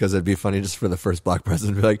certain places because it'd be funny just for the first black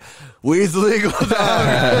president to be like, "Weed's legal."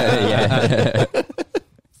 Yeah.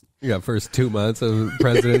 You got first 2 months of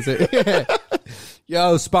presidency.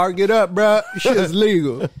 Yo, spark it up, bro. Shit's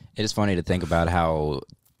legal. It is funny to think about how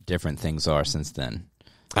different things are since then.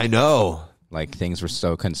 I know. Like, things were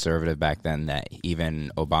so conservative back then that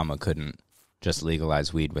even Obama couldn't just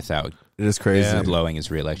legalize weed without It is crazy. blowing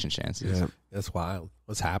his re-election chances. Yeah. That's wild.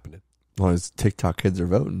 What's happening? Well, his TikTok kids are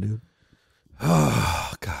voting, dude.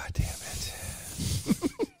 Oh, God damn it.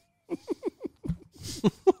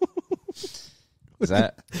 Is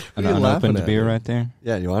that an What are you laughing unopened at, beer dude? right there?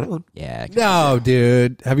 Yeah, you want one? Yeah. No,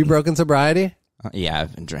 dude. Have you broken sobriety? Yeah,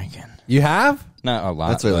 I've been drinking. You have? Not a lot.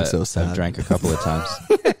 That's really but so sad. I've drank a couple of times.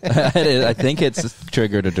 I think it's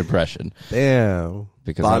triggered a depression Damn.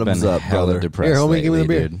 because Bottoms I've been up, hella brother. depressed Here, homie, give me the lately,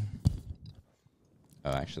 beer. dude.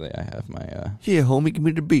 Oh, actually, I have my. Yeah, homie, give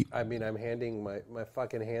me the beat. I mean, I'm handing my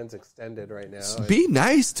fucking hands extended right now. Be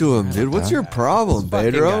nice to him, dude. What's your problem,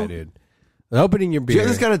 Fucking Pedro? guy, dude. Opening your Do you beer.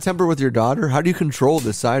 have this kind of temper with your daughter? How do you control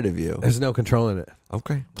this side of you? There's no controlling it.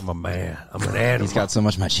 Okay. I'm a man. I'm an animal. He's got so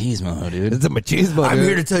much machismo, dude. It's a machismo, I'm dude.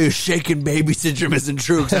 here to tell you shaking baby syndrome isn't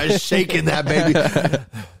true because I was shaking that baby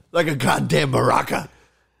like a goddamn maraca.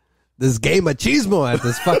 This gay machismo at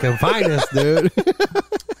this fucking finest, dude.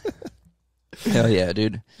 Hell yeah,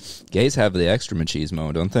 dude. Gays have the extra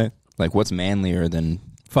machismo, don't they? Like, what's manlier than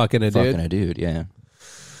fucking a dude. fucking a dude? Yeah.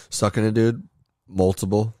 Sucking a dude,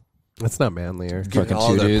 multiple. That's not manlier. Fucking all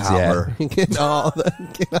two their dudes, power. Get all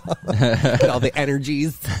the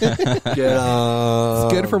energies. Get,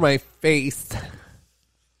 It's good for my face.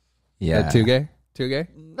 Yeah. Too gay? Too gay?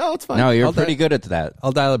 No, it's fine. No, you're I'll pretty die. good at that.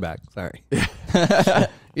 I'll dial it back. Sorry.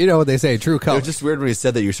 You know what they say, true It color. was just weird when you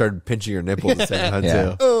said that you started pinching your nipple at the same time,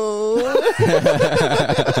 Yeah. too.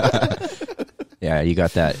 Yeah, you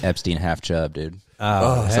got that Epstein half chub, dude.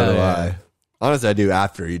 Oh, so hell do yeah. I. Honestly, I do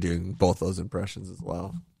after you doing both those impressions as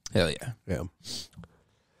well. Hell yeah. Yeah.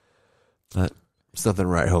 But there's nothing to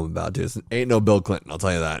write home about, dude. Ain't no Bill Clinton, I'll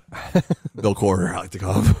tell you that. Bill Quarter, I like to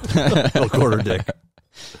call him. Bill Quarter dick.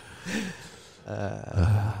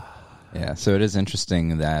 Yeah, so it is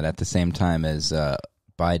interesting that at the same time as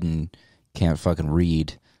Biden can't fucking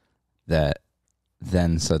read, that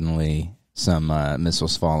then suddenly some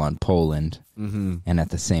missiles fall on Poland, and at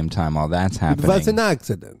the same time all that's It was happening, an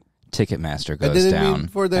accident. Ticketmaster I goes didn't mean down,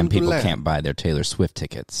 for them and to people land. can't buy their Taylor Swift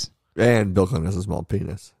tickets. And Bill Clinton has a small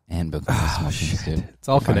penis. And Bill Clinton's smoking, dude. It's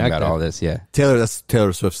all Finding about connected. all this, yeah. That's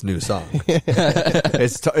Taylor Swift's new song.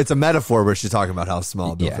 It's a metaphor where she's talking about how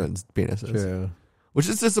small Bill Yeah. Clinton's penis is. True. Which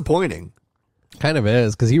is disappointing. Kind of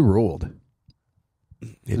is, because he ruled.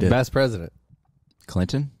 He The did. best president.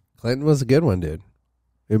 Clinton, Clinton was a good one, dude.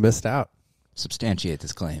 We missed out. substantiate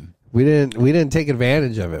this claim. We didn't take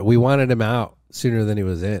advantage of it. We wanted him out sooner than he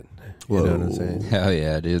was in. You know what I'm Whoa. saying? Hell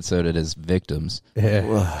yeah, dude. So did his victims. Yeah.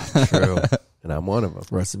 Well, true. And I'm one of them.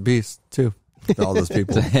 Rest in peace, too. To all those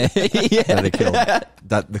people that he killed.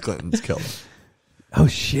 That the Clintons killed. Oh,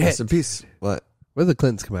 shit. Rest in peace. What? Where the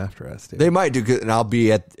Clintons come after us, dude? They might do good, and I'll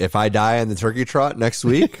be at, if I die in the turkey trot next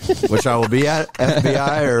week, which I will be at,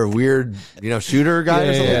 FBI or weird, shooter guy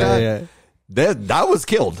or something like that. That was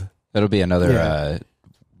killed. That'll be another Yeah.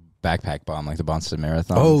 backpack bomb like the Boston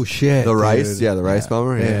Marathon. Oh, shit. The rice, dude. the rice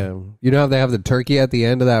bomber. Yeah. Damn. You know how they have the turkey at the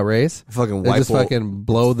end of that race? Fucking They white just bolt. fucking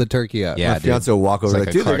blow the turkey up. Yeah. My fiance will walk over It's like, like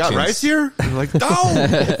a dude, they got cartoon. rice here? And I'm like,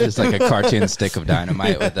 no. Just like a cartoon stick of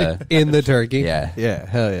dynamite with a. In the turkey? Yeah. Yeah.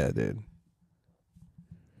 Hell yeah, dude.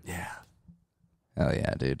 Hell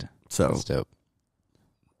yeah, dude. So, That's dope.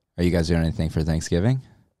 Are you guys doing anything for Thanksgiving?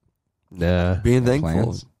 Nah. being thankful.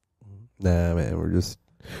 Plans? Nah, man.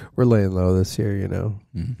 We're laying low this year,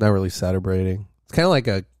 Mhm. Not really celebrating. It's kind of like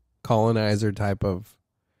a colonizer type of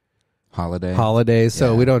Holiday? holiday,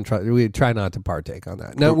 so Yeah. we try not to partake on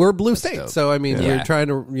that. No, we're blue state, dope. so I mean, Yeah. we're trying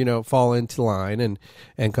to fall into line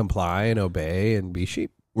and comply and obey and be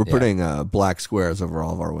sheep. We're Yeah. putting black squares over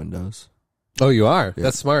all of our windows. Oh, you are. Yeah.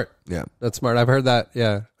 That's smart. Yeah. That's smart. I've heard that.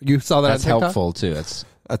 Yeah, you saw that That's on TikTok. helpful too. It's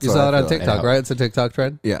That's You what saw I that on feel like. TikTok, Yeah. right? It's a TikTok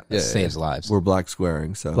trend. Yeah. it saves lives. We're black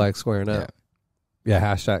squaring, so Black squaring Yeah. up. Yeah,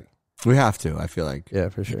 hashtag. we have to, I feel like. Yeah,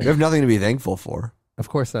 for sure. We have nothing to be thankful for. Of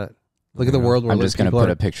course not. Look at the world we're I'm just going to put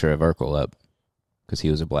a picture of Urkel up because he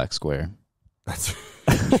was a black square. That's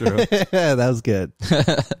true. That was good.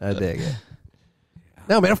 I dig it.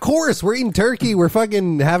 No, man, of course. We're eating turkey. We're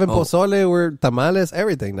fucking having pozole. We're tamales,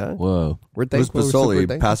 everything, no? Whoa. We're Who's thankful. We're super Pasoli?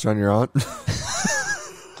 thankful. Passed around your aunt?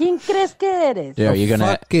 ¿Quién crees que eres? Yeah, are you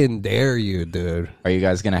gonna? Fucking dare you, dude. Are you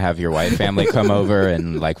guys gonna have your white family come over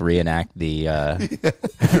and like reenact the settlement?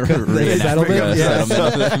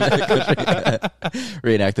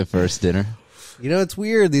 reenact the first dinner? You know, it's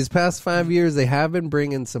weird. These past 5 years, they have been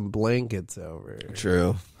bringing some blankets over.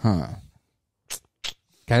 True. Huh?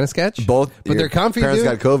 Kind of sketch. Both. But they're comfy, Parents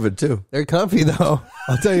dude. got COVID too. They're comfy, though.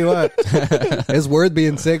 I'll tell you what. It's worth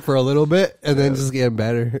being sick for a little bit and then just getting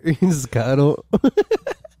better. You just cuddle.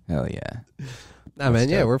 Hell yeah. Nah, man,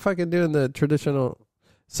 yeah, we're fucking doing the traditional.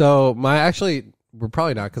 So, we're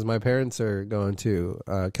probably not because my parents are going to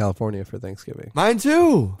California for Thanksgiving. Mine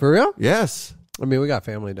too. For real? Yes. I mean, we got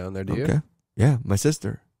family down there. Do you? Okay. Yeah, my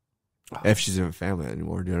sister. If she's even family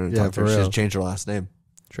anymore, dude. I don't Yeah, talk to for her. She real. just changed her last name.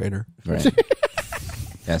 Trader. Right.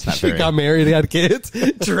 That's not She very got married, had kids.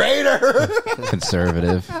 Traitor.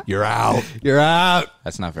 conservative. You're out. You're out.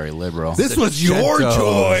 That's not very liberal. This was your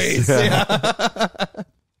choice. Yeah.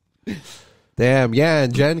 Damn. Yeah,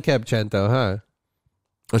 and Jen kept Cento, huh?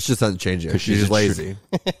 It's just doesn't change it. 'Cause She's she's just a lazy.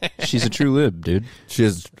 She's a true lib, dude. She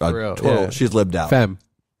is a real, total. yeah. She's libbed out. Fem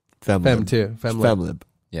Fem too. Fem lib.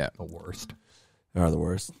 Yeah. The worst. They are the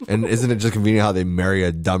worst. And isn't it just convenient how they marry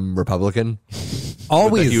a dumb Republican?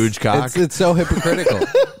 Always. With a huge cock. It's so hypocritical.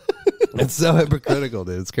 It's so hypocritical,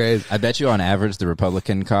 dude. It's crazy. I bet you on average the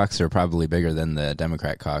Republican cocks are probably bigger than the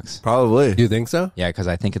Democrat cocks. Probably. You think so? Yeah, because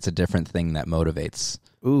I think it's a different thing that motivates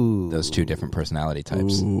Ooh. those two different personality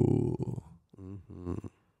types. Ooh.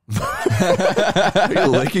 Are you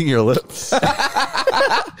licking your lips?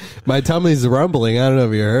 My tummy's rumbling. I don't know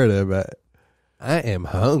if you heard it, but I am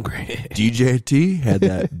hungry. DJT had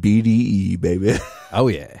that BDE, baby. Oh,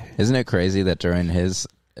 yeah. Isn't it crazy that during his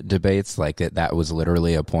debates, like that was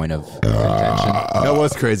literally a point of contention? That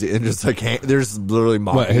was crazy. And just like, there's literally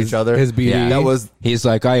mocking each other. His BDE? Yeah. That was. He's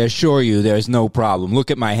like, I assure you there's no problem. Look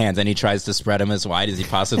at my hands. And he tries to spread them as wide as he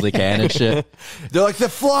possibly can and shit. They're like, the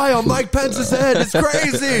fly on Mike Pence's head. It's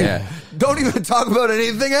crazy. Yeah. Don't even talk about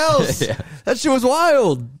anything else. Yeah. That shit was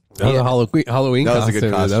wild. That was a Halloween That was a costume.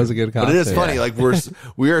 good costume. That was a good costume. But it is funny. Like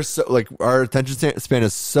we are so like our attention span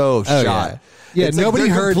is so shot. yeah. Yeah, It's like nobody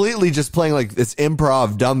they're heard- completely just playing like this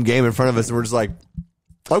improv dumb game in front of us, and we're just like,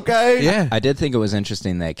 okay, Yeah. I did think it was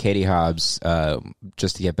interesting that Katie Hobbs,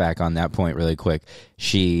 just to get back on that point really quick,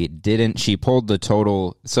 she pulled the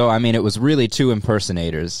total. So, I mean, it was really two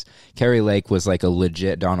impersonators. Kari Lake was like a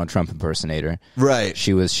legit Donald Trump impersonator. right.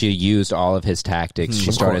 She used all of his tactics. She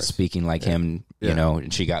of started course. speaking like him, you know,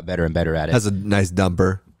 and she got better and better at it. Has a nice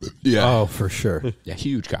dumper. Yeah, Oh, for sure. Yeah,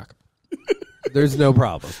 huge cock. There's no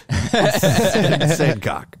problem. insane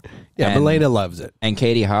cock. Yeah, And- Milena loves it. And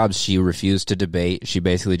Katie Hobbs, she refused to debate. She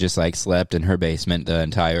basically just like slept in her basement the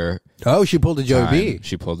entire Oh, she pulled a Joey time. B.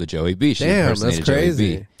 She pulled the Joey B. She Damn, that's impersonated Joey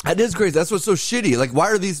crazy. B. That is crazy. That's what's so shitty. Like,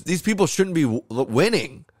 why are these people shouldn't be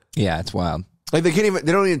winning? Yeah, it's wild. Like they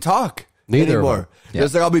don't even talk Neither of anymore. them. Yeah.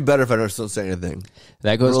 It's like, I'll be better if I don't say anything.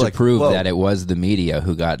 That goes We're to like, prove whoa. that it was the media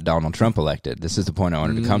who got Donald Trump elected. This is the point I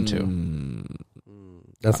wanted to come to.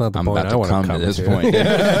 That's not the I'm point about I to want come to to come this to. point.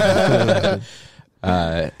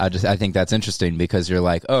 I think that's interesting because you're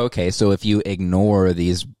like, oh, okay, so if you ignore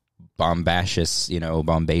these bombacious,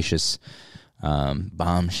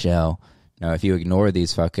 bombshell, if you ignore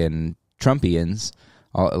these fucking Trumpians,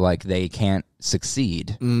 like they can't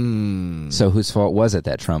succeed. So whose fault was it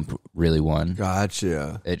that Trump really won?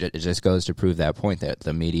 Gotcha. It just goes to prove that point that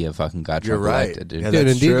the media fucking got You're Trump right. elected, dude. Yeah, Dude, and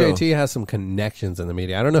that's true. DJT has some connections in the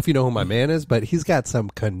media. I don't know if you know who my man is, but he's got some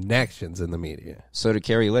connections in the media. So did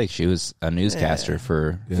Kari Lake. She was a newscaster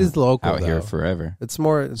for She's local, out here though. forever. It's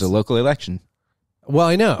more. It's a local election. Well,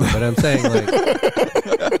 I know, but I'm saying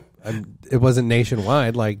like it wasn't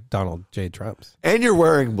nationwide like Donald J. Trump's. And you're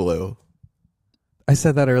wearing blue. I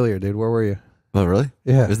said that earlier, dude. Where were you? Oh, really?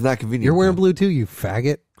 Yeah. Isn't that convenient? You're wearing blue too, you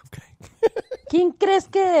faggot. ¿Quién crees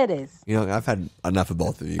que eres? You know, I've had enough of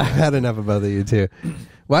both of you I've guys. had enough of both of you too.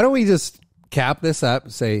 Why don't we just cap this up?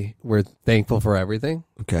 Say we're thankful for everything.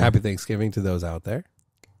 Okay. Happy Thanksgiving to those out there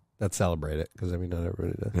that celebrate it, because I mean, not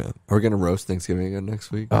everybody does. Yeah. We're going to roast Thanksgiving again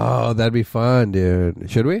next week. Oh, that'd be fun, dude.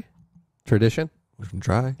 Should we? Tradition? We can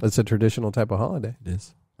try. It's a traditional type of holiday. It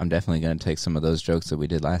is. I'm definitely going to take some of those jokes that we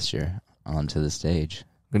did last year onto the stage.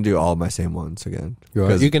 I'm going to do all my same ones again.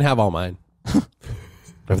 You can have all mine.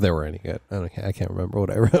 If they were any good. I can't remember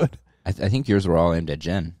what I wrote. I think yours were all aimed at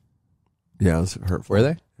Jen. Yeah, it was hurtful. Were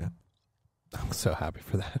they? Yeah. I'm so happy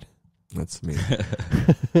for that. That's me.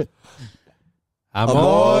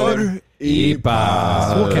 Amor y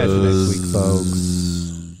paz. We'll catch you next week,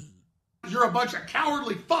 folks. You're a bunch of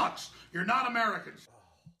cowardly fucks. You're not Americans.